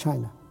against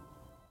China.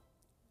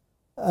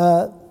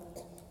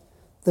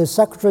 The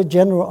Secretary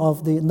General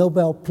of the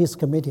Nobel Peace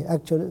Committee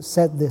actually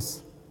said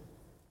this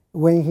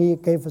when he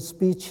gave a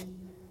speech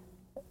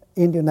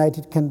in the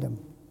United Kingdom.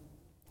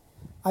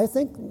 I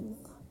think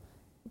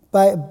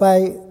by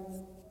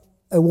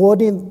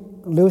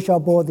awarding Liu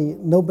Xiaobo the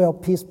Nobel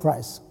Peace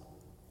Prize,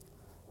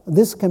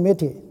 this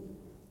committee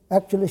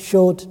actually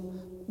showed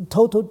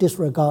total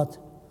disregard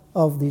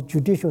of the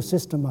judicial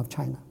system of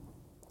China.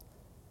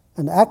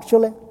 And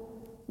actually,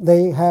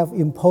 they have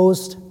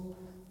imposed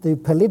the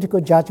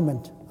political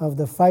judgment of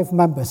the 5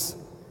 members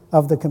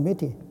of the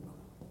committee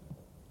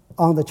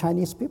on the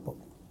Chinese people.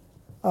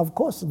 Of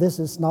course, this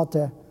is not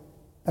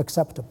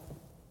acceptable.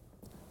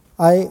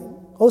 I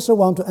also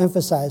want to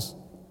emphasize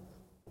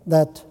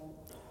that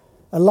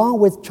along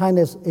with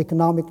China's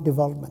economic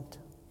development,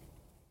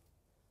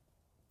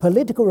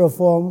 political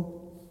reform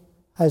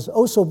has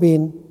also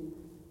been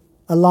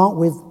along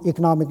with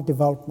economic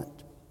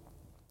development.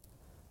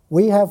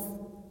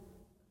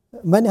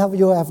 Many of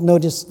you have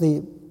noticed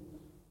the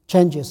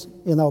changes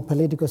in our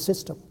political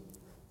system.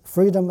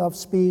 Freedom of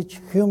speech,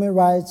 human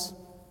rights.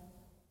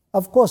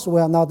 Of course, we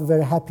are not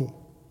very happy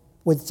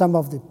with some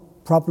of the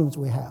problems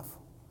we have.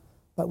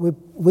 But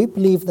we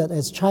believe that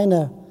as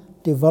China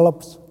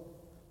develops,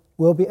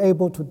 we'll be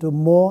able to do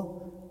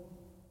more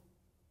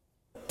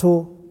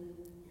to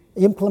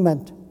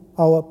implement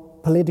our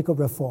political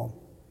reform.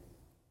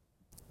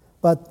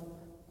 But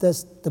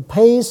the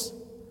pace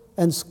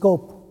and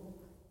scope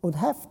would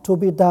have to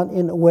be done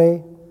in a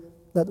way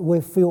that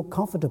we feel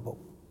comfortable.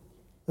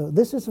 So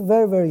this is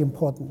very, very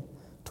important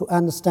to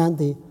understand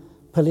the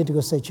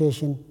political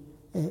situation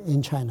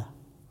in China.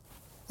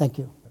 Thank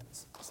you.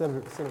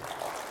 Senator.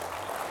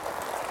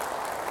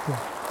 Yeah.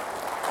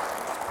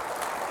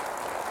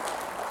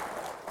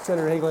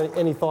 Senator Hagel,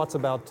 any thoughts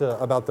about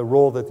the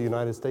role that the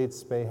United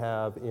States may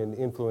have in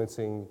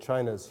influencing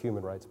China's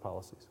human rights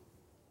policies?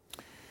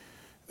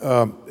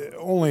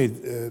 Only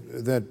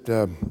that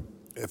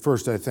at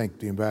first I think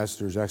the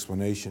ambassador's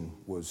explanation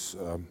was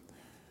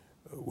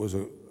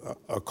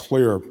a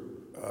clear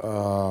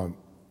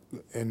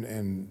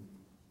and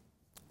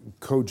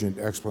cogent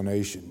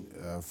explanation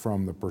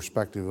from the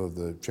perspective of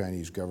the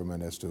Chinese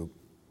government as to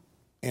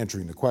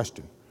answering the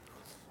question.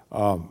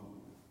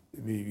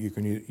 you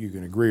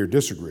can agree or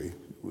disagree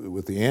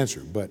with the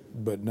answer, but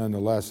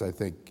nonetheless, I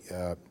think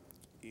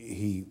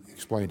he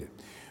explained it.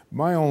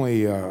 My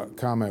only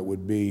comment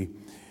would be,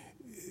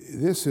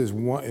 this is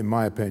one, in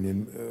my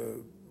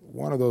opinion,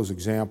 one of those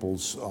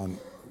examples on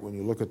when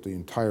you look at the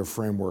entire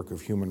framework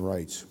of human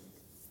rights,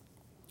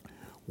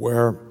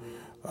 where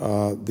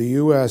the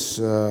U.S.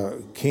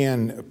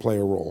 can play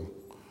a role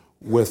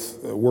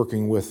with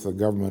working with the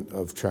government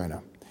of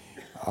China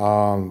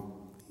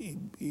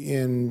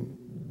in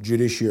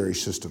judiciary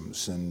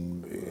systems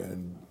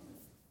and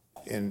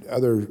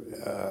other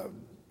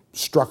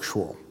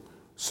structural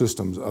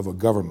systems of a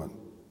government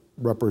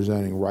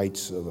representing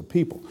rights of a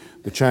people.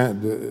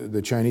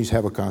 The Chinese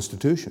have a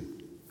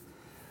constitution,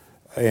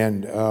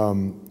 and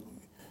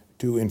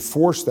to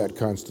enforce that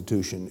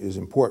constitution is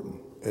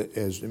important.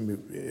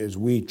 As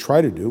we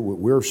try to do,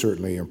 we're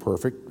certainly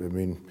imperfect. I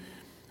mean,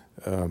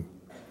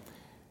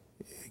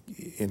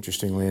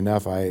 interestingly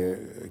enough, I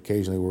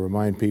occasionally will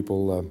remind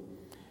people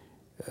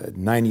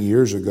 90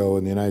 years ago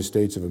in the United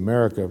States of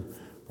America,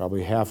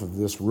 probably half of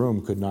this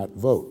room could not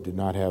vote, did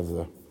not have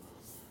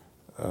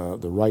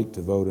the right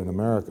to vote in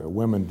America.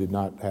 Women did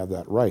not have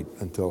that right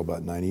until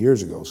about 90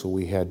 years ago, so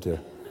we had to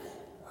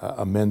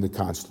amend the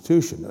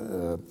Constitution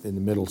in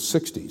the middle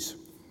 60s.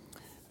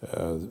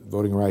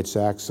 Voting Rights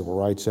Act, Civil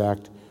Rights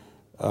Act,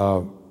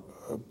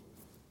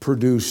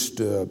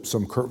 produced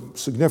some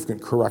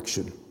significant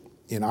correction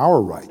in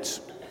our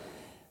rights.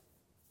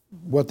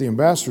 What the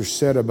ambassador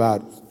said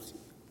about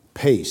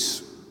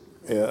pace,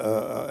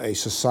 a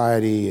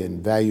society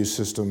and value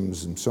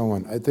systems and so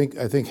on, I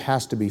think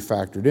has to be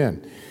factored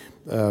in.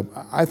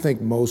 I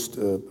think most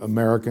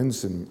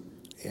Americans and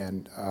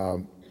I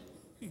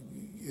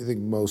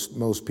think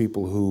most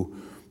people who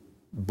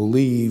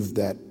believe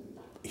that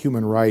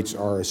human rights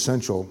are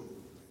essential,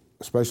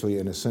 especially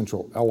an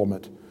essential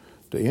element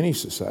to any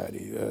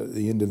society,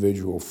 the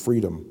individual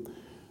freedom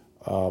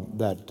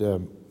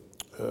that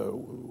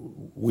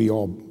we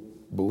all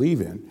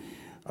believe in,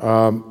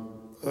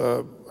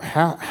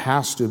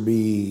 has to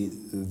be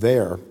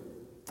there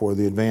for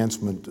the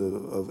advancement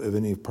of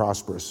any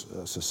prosperous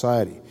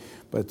society.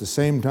 But at the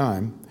same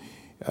time,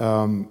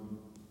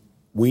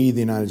 we, the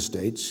United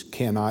States,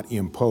 cannot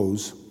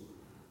impose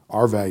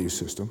our value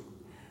system,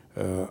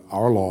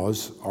 our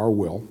laws, our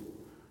will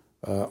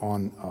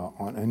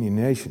on any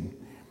nation.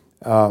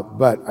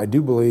 But I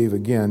do believe,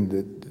 again,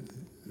 that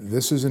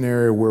this is an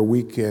area where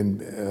we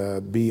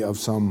can be of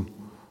some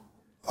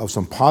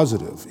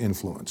positive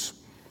influence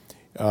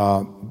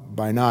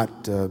by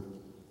not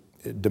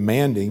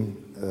demanding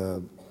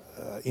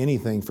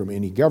anything from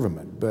any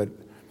government. But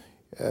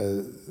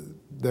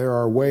there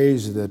are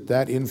ways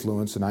that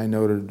influence, and I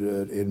noted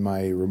in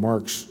my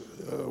remarks,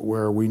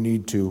 where we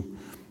need to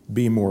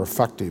be more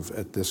effective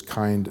at this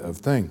kind of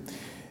thing.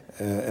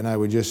 And I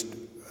would just,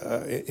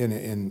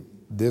 in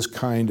this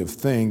kind of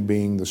thing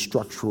being the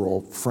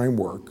structural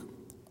framework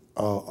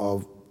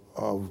of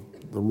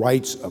the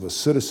rights of a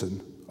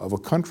citizen, of a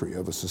country,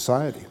 of a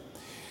society.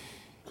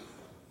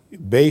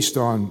 Based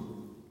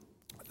on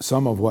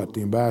some of what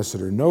the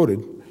ambassador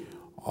noted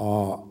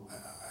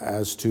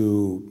as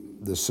to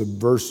the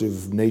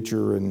subversive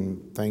nature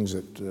and things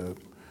that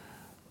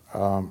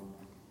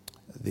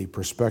the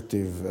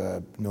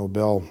prospective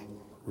Nobel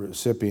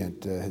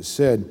recipient has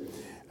said,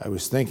 I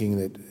was thinking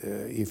that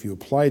if you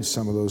applied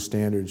some of those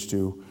standards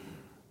to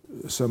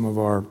some of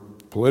our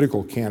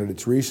political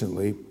candidates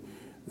recently,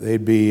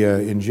 they'd be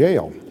in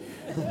jail.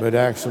 But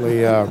actually,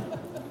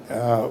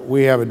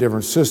 we have a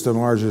different system.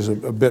 Ours is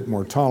a bit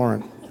more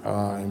tolerant,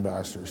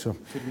 Ambassador. So,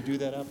 could we do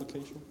that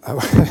application?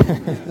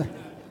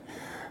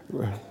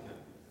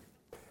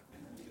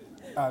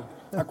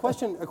 A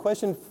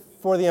question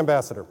for the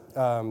ambassador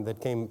that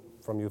came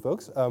from you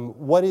folks.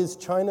 What is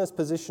China's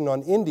position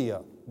on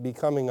India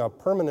becoming a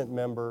permanent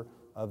member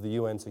of the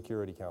UN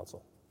Security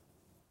Council?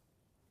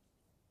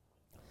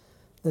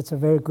 That's a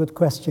very good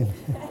question.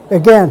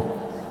 Again,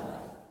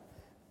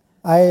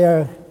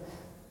 I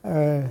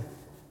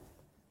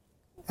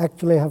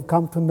actually have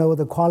come to know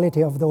the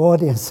quality of the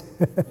audience.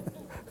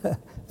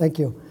 Thank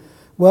you.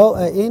 Well,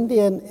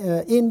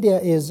 India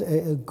is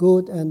a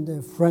good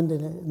and friendly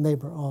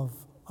neighbor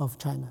of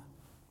China.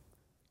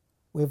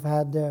 We've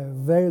had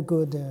very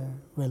good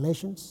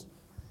relations,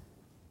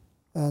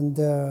 and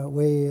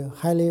we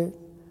highly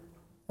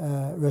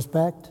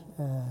respect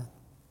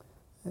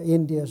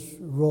India's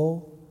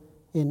role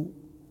in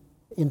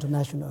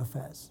international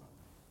affairs.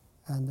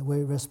 And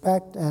we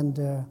respect and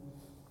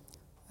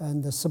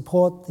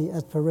support the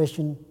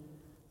aspiration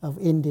of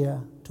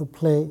India to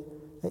play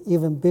an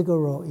even bigger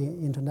role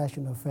in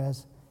international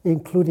affairs,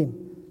 including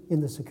in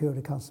the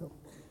Security Council.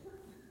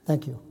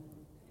 Thank you.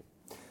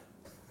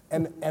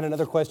 And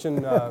another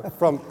question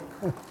from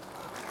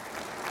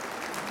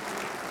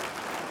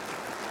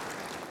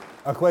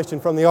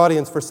the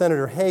audience for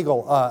Senator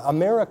Hagel.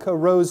 America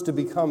rose to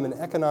become an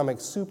economic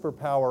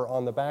superpower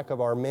on the back of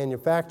our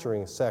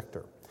manufacturing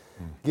sector.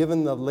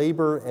 Given the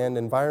labor and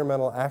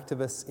environmental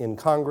activists in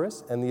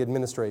Congress and the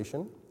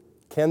administration,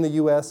 can the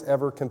U.S.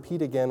 ever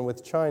compete again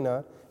with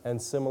China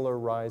and similar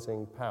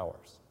rising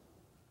powers?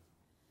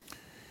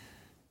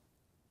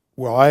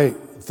 Well, I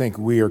think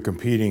we are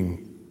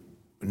competing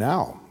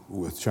now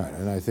with China,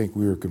 and I think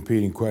we are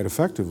competing quite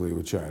effectively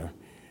with China.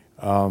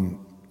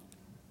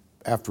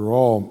 After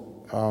all,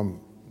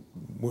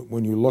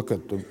 when you look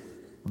at the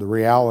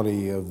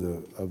reality of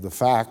the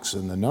facts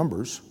and the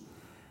numbers,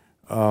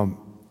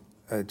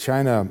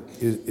 China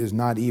is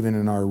not even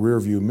in our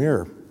rearview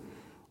mirror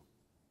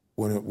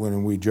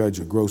when we judge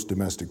a gross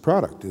domestic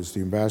product. As the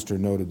ambassador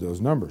noted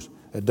those numbers,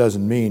 that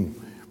doesn't mean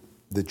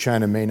that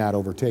China may not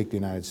overtake the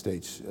United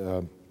States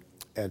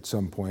at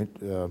some point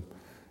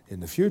in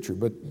the future,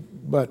 but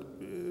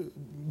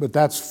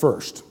that's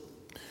first.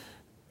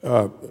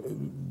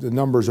 The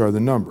numbers are the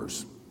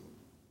numbers.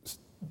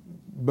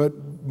 But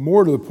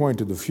more to the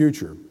point of the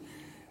future,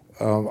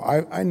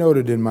 I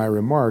noted in my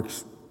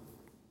remarks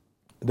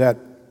that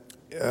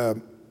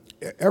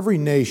every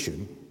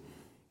nation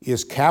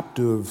is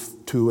captive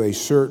to a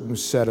certain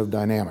set of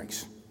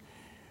dynamics.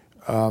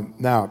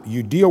 Now,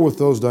 you deal with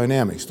those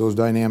dynamics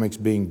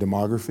being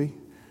demography,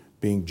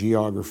 being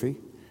geography,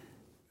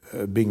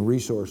 being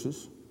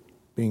resources,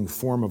 being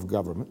form of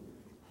government,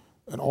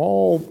 and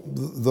all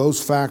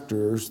those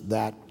factors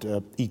that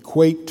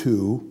equate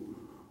to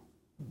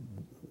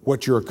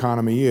what your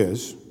economy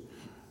is,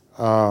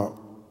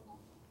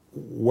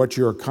 what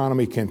your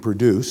economy can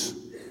produce,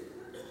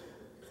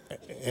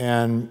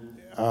 and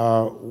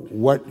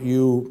what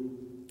you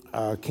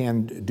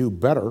can do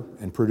better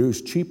and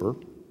produce cheaper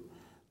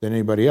than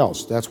anybody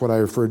else. That's what I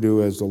refer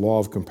to as the law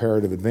of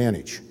comparative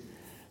advantage.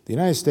 The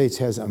United States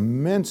has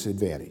immense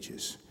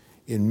advantages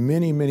in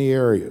many, many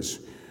areas.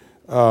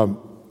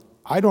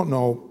 I don't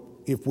know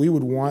if we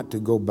would want to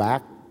go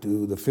back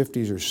to the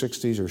 50s or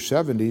 60s or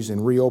 70s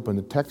and reopen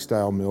the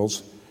textile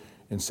mills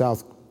in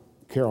South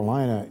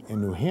Carolina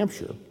and New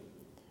Hampshire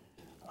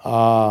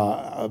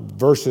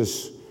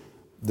versus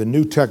the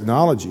new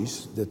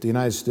technologies that the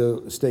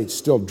United States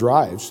still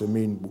drives. I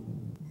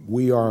mean,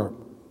 we are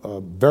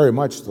very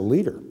much the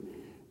leader,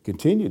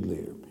 continued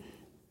leader,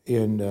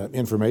 in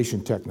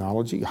information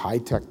technology, high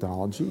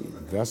technology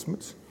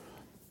investments.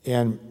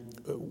 And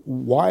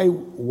why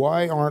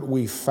aren't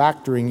we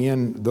factoring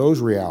in those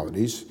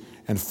realities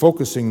and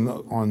focusing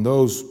on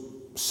those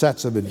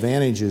sets of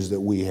advantages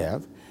that we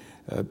have?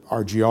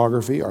 Our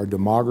geography, our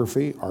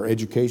demography, our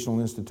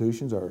educational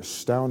institutions, our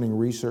astounding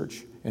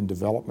research and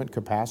development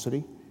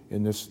capacity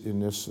in this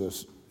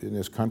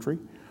country.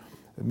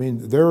 I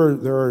mean, there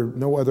are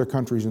no other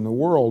countries in the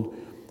world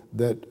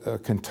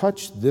that can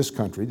touch this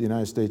country, the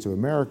United States of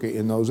America,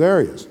 in those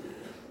areas.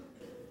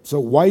 So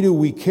why do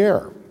we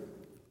care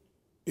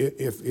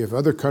if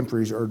other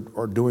countries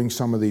are doing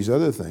some of these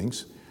other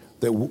things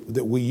that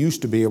we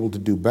used to be able to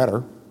do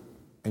better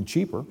and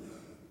cheaper?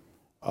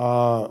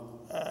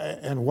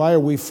 And why are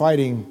we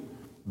fighting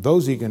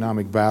those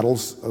economic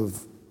battles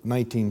of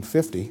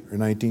 1950 or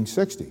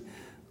 1960?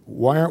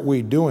 Why aren't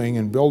we doing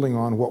and building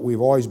on what we've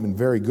always been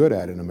very good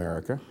at in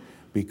America?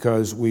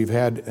 Because we've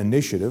had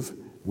initiative,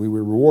 we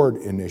reward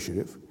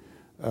initiative,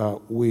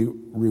 we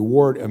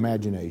reward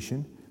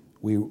imagination,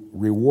 we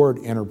reward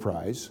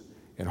enterprise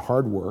and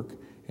hard work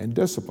and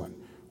discipline.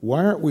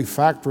 Why aren't we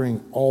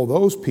factoring all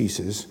those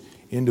pieces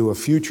into a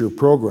future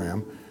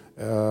program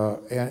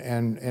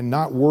and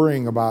not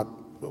worrying about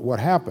what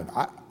happened?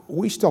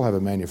 We still have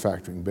a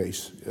manufacturing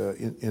base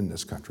in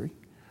this country.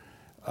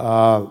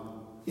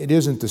 It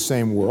isn't the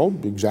same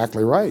world,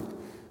 exactly right,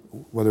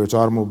 whether it's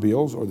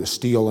automobiles or the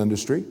steel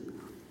industry,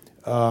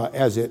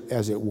 as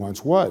it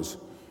once was.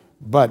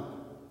 But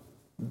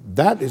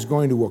that is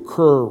going to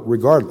occur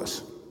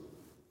regardless.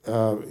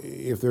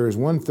 If there is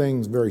one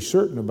thing very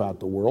certain about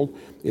the world,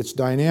 it's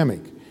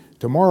dynamic.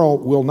 Tomorrow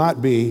will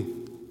not be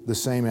the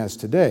same as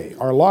today.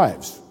 Our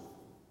lives,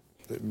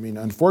 I mean,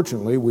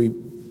 unfortunately, we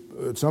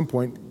at some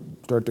point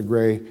start to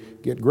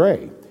get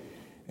gray.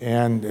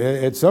 And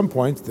at some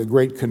point, the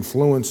great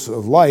confluence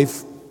of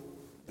life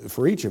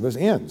for each of us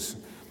ends.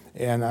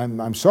 And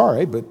I'm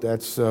sorry, but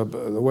that's the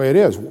way it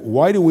is.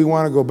 Why do we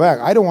want to go back?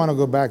 I don't want to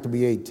go back to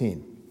be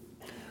 18.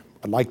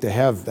 I'd like to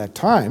have that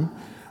time,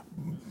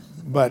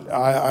 but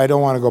I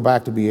don't want to go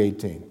back to be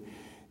 18.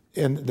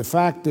 And the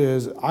fact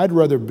is, I'd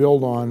rather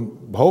build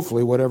on,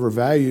 hopefully, whatever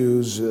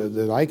values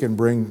that I can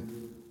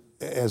bring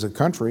as a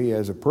country,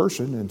 as a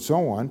person, and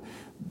so on,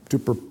 to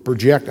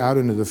project out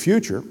into the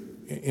future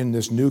in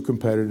this new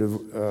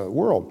competitive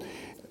world.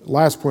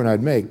 Last point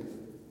I'd make,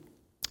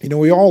 you know,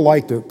 we all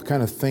like to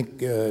kind of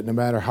think, no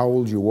matter how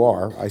old you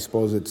are, I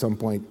suppose at some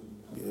point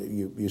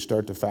you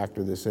start to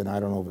factor this in. I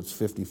don't know if it's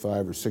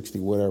 55 or 60,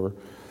 whatever.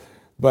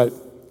 But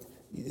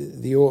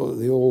the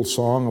old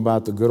song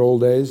about the good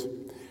old days,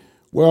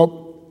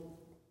 well,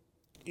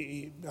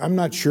 I'm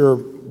not sure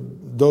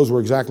those were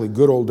exactly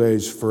good old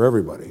days for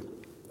everybody,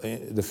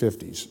 the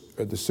 50s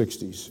or the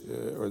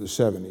 60s or the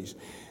 70s.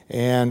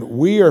 And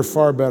we are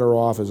far better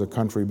off as a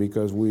country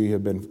because we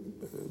have been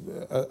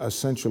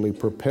essentially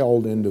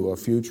propelled into a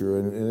future,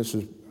 and this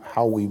is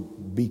how we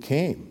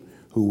became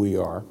who we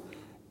are,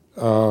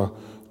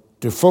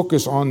 to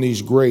focus on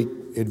these great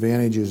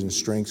advantages and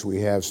strengths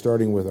we have,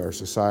 starting with our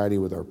society,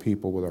 with our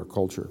people, with our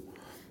culture,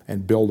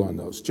 and build on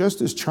those.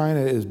 Just as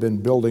China has been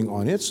building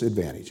on its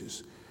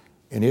advantages,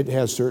 and it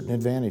has certain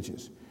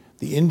advantages.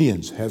 The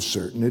Indians have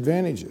certain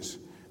advantages.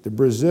 The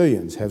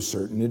Brazilians have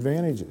certain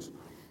advantages.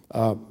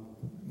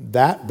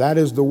 That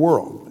is the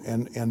world,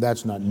 and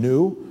that's not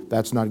new.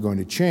 That's not going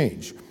to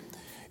change.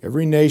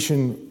 Every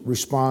nation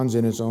responds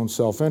in its own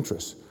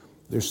self-interest.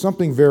 There's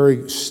something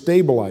very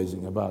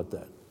stabilizing about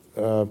that,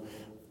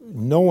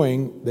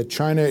 knowing that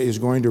China is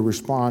going to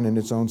respond in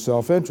its own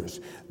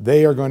self-interest.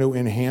 They are going to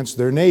enhance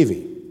their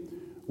navy.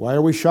 Why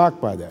are we shocked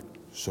by that?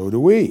 So do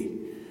we.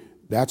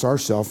 That's our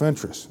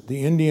self-interest.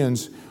 The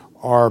Indians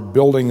are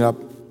building up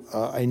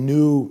a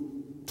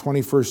new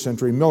 21st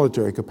century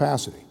military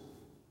capacity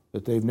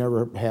that they've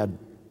never had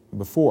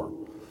before.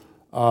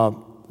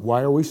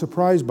 Why are we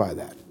surprised by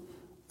that?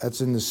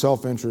 That's in the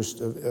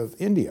self-interest of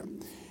India.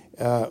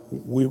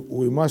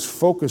 We must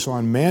focus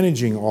on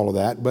managing all of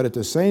that, but at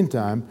the same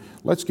time,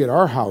 let's get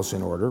our house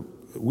in order.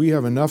 We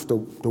have enough to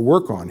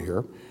work on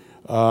here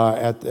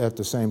at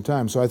the same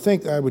time. So I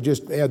think I would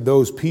just add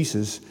those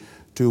pieces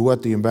to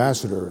what the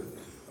ambassador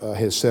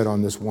has said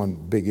on this one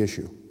big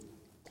issue.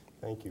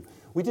 Thank you.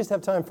 We just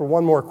have time for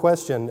one more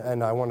question,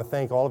 and I want to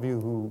thank all of you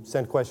who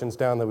sent questions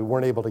down that we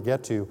weren't able to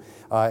get to.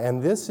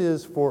 And this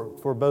is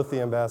for both the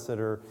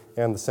ambassador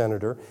and the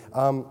senator.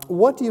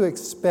 What do you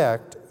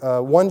expect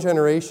one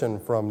generation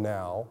from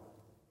now,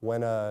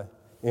 when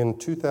in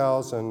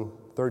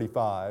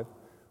 2035,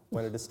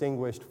 when a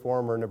distinguished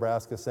former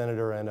Nebraska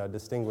senator and a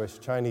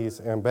distinguished Chinese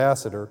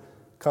ambassador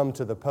come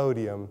to the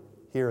podium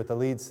here at the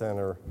Lead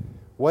Center,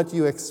 what do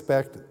you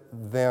expect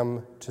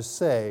them to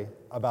say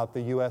about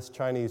the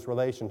U.S.-Chinese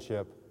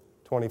relationship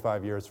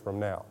 25 years from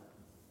now?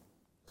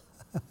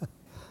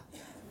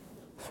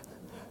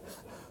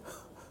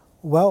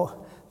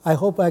 Well, I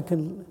hope I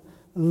can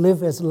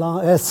live as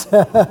long as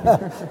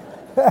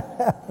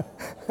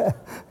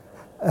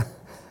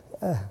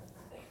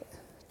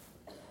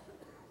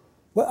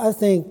well, I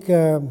think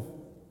there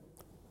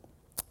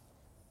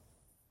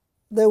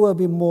will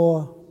be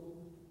more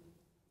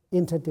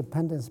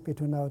interdependence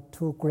between our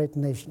two great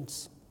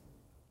nations.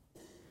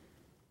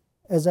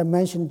 As I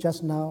mentioned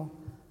just now,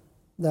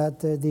 that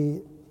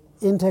the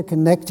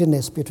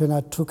interconnectedness between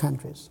our two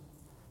countries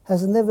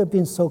has never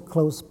been so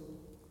close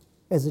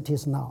as it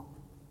is now.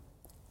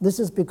 This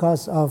is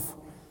because of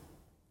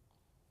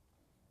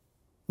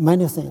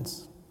many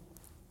things.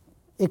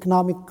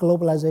 Economic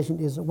globalization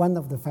is one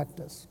of the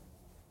factors.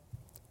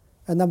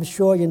 And I'm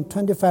sure in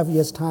 25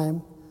 years'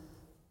 time,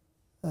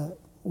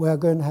 we are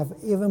going to have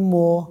even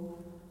more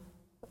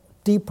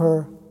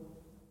deeper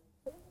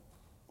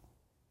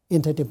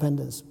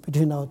interdependence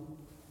between our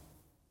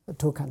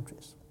two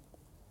countries.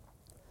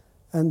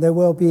 And there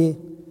will be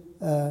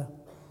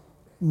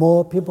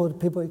more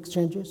people-to-people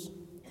exchanges,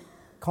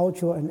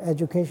 cultural and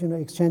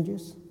educational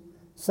exchanges.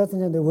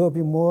 Certainly there will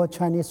be more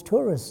Chinese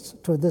tourists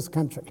to this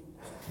country.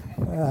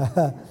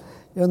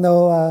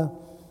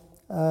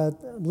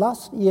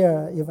 Last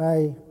year,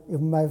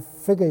 if my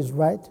figure is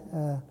right,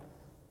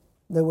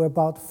 there were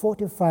about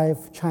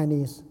 45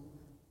 Chinese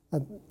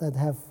that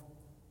have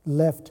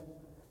left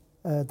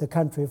the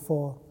country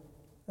for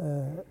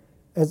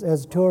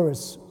as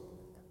tourists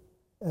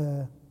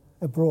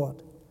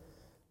abroad,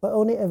 but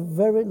only a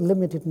very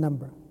limited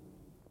number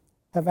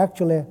have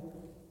actually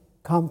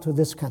come to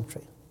this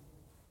country.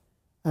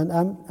 And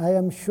I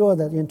am sure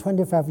that in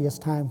 25 years'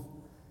 time,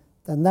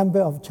 the number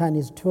of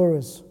Chinese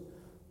tourists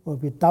will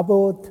be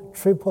doubled,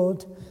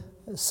 tripled,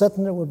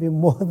 certainly will be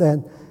more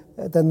than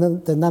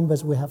the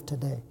numbers we have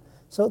today.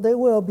 So there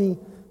will be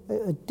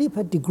a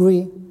deeper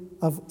degree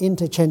of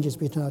interchanges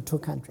between our two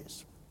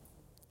countries.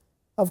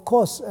 Of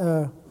course,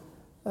 there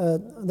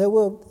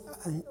will,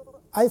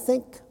 I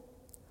think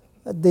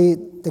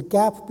the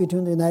gap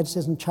between the United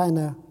States and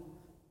China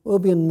will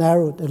be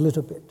narrowed a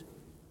little bit.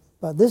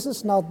 But this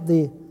is not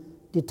the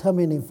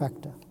determining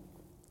factor.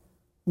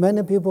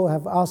 Many people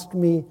have asked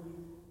me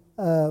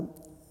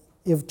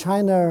if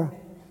China's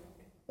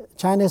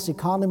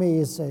economy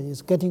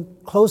is getting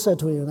closer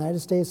to the United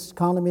States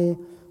economy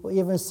or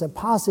even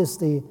surpasses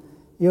the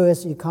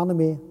US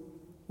economy,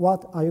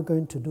 what are you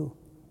going to do?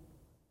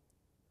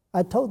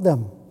 I told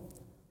them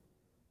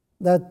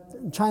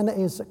that China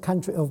is a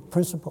country of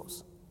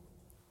principles.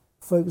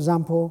 For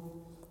example,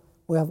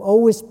 we have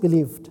always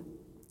believed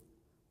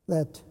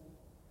that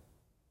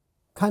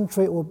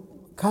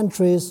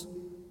countries,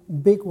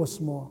 big or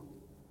small,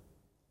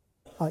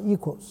 are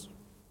equals.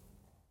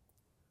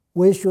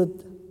 We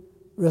should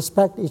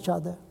respect each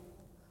other.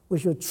 We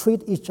should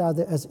treat each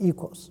other as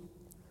equals.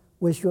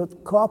 We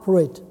should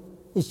cooperate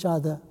each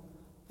other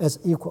as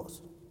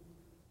equals.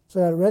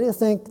 So I really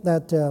think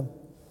that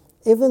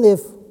even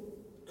if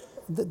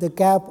the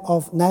gap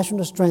of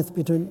national strength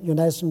between the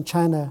United States and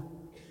China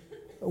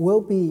will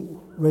be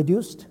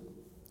reduced,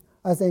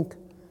 I think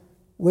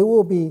we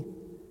will be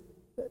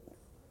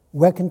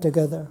working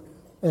together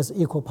as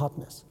equal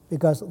partners,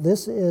 because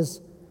this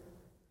is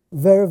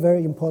very,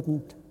 very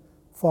important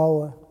for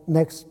our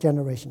next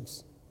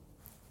generations.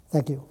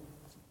 Thank you.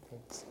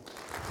 Thanks.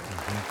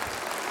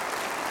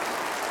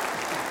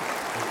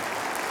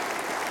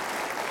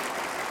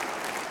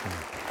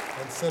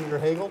 Senator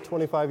Hagel,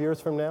 25 years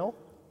from now,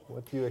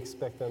 what do you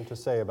expect them to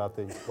say about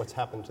what's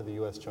happened to the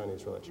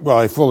U.S.-Chinese relationship? Well,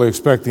 I fully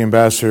expect the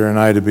ambassador and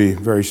I to be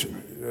very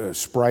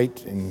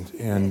sprite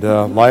and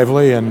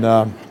lively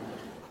and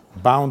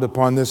bound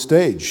upon this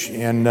stage,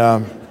 and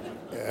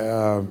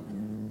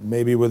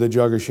maybe with a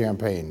jug of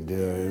champagne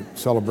to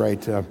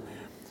celebrate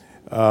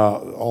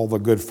all the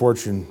good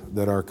fortune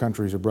that our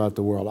countries have brought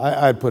the world.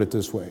 I'd put it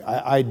this way.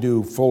 I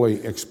do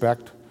fully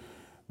expect,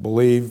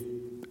 believe,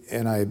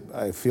 and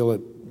I feel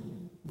it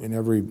in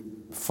every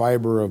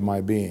fiber of my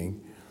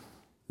being,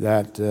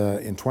 that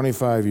in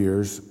 25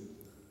 years,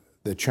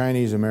 the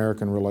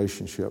Chinese-American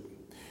relationship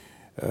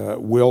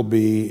will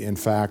be, in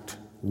fact,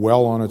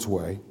 well on its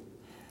way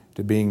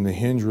to being the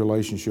hinge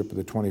relationship of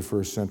the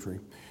 21st century,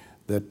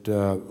 that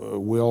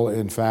will,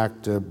 in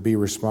fact, be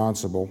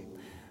responsible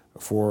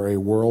for a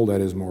world that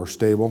is more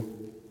stable,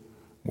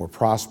 more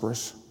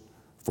prosperous,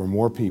 for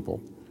more people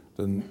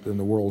than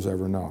the world's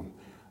ever known.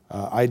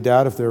 I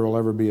doubt if there will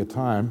ever be a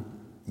time,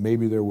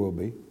 maybe there will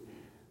be,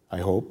 I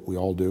hope, we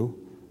all do,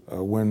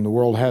 when the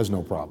world has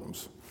no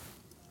problems.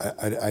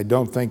 I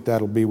don't think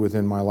that'll be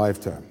within my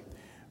lifetime.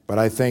 But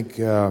I think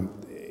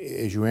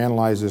as you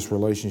analyze this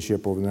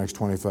relationship over the next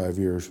 25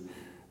 years,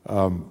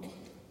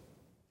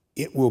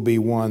 it will be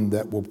one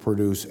that will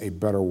produce a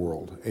better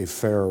world, a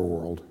fairer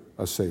world,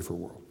 a safer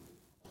world.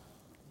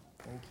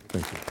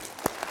 Thank you.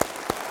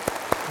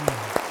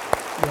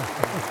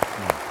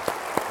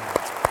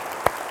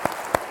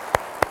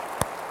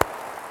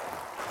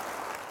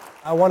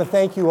 I want to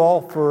thank you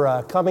all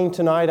for coming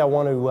tonight. I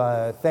want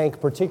to thank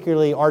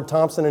particularly Art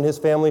Thompson and his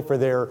family for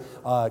their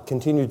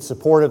continued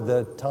support of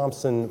the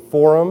Thompson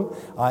Forum,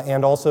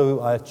 and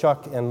also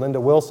Chuck and Linda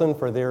Wilson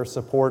for their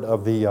support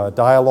of the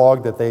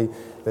dialogue that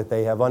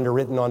they have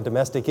underwritten on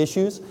domestic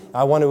issues.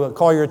 I want to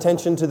call your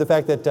attention to the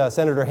fact that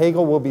Senator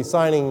Hagel will be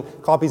signing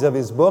copies of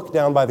his book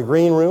down by the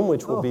green room,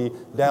 which will be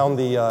down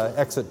the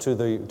exit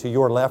to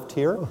your left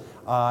here.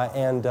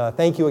 And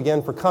thank you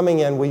again for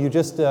coming, and will you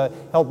just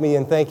help me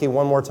in thanking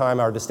one more time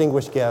our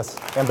distinguished guests,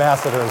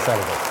 Ambassador and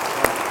Senator.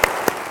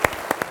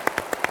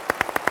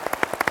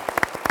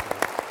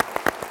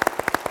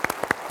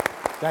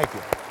 Thank you.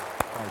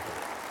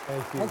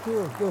 Thank you. Thank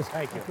you.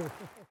 Thank you.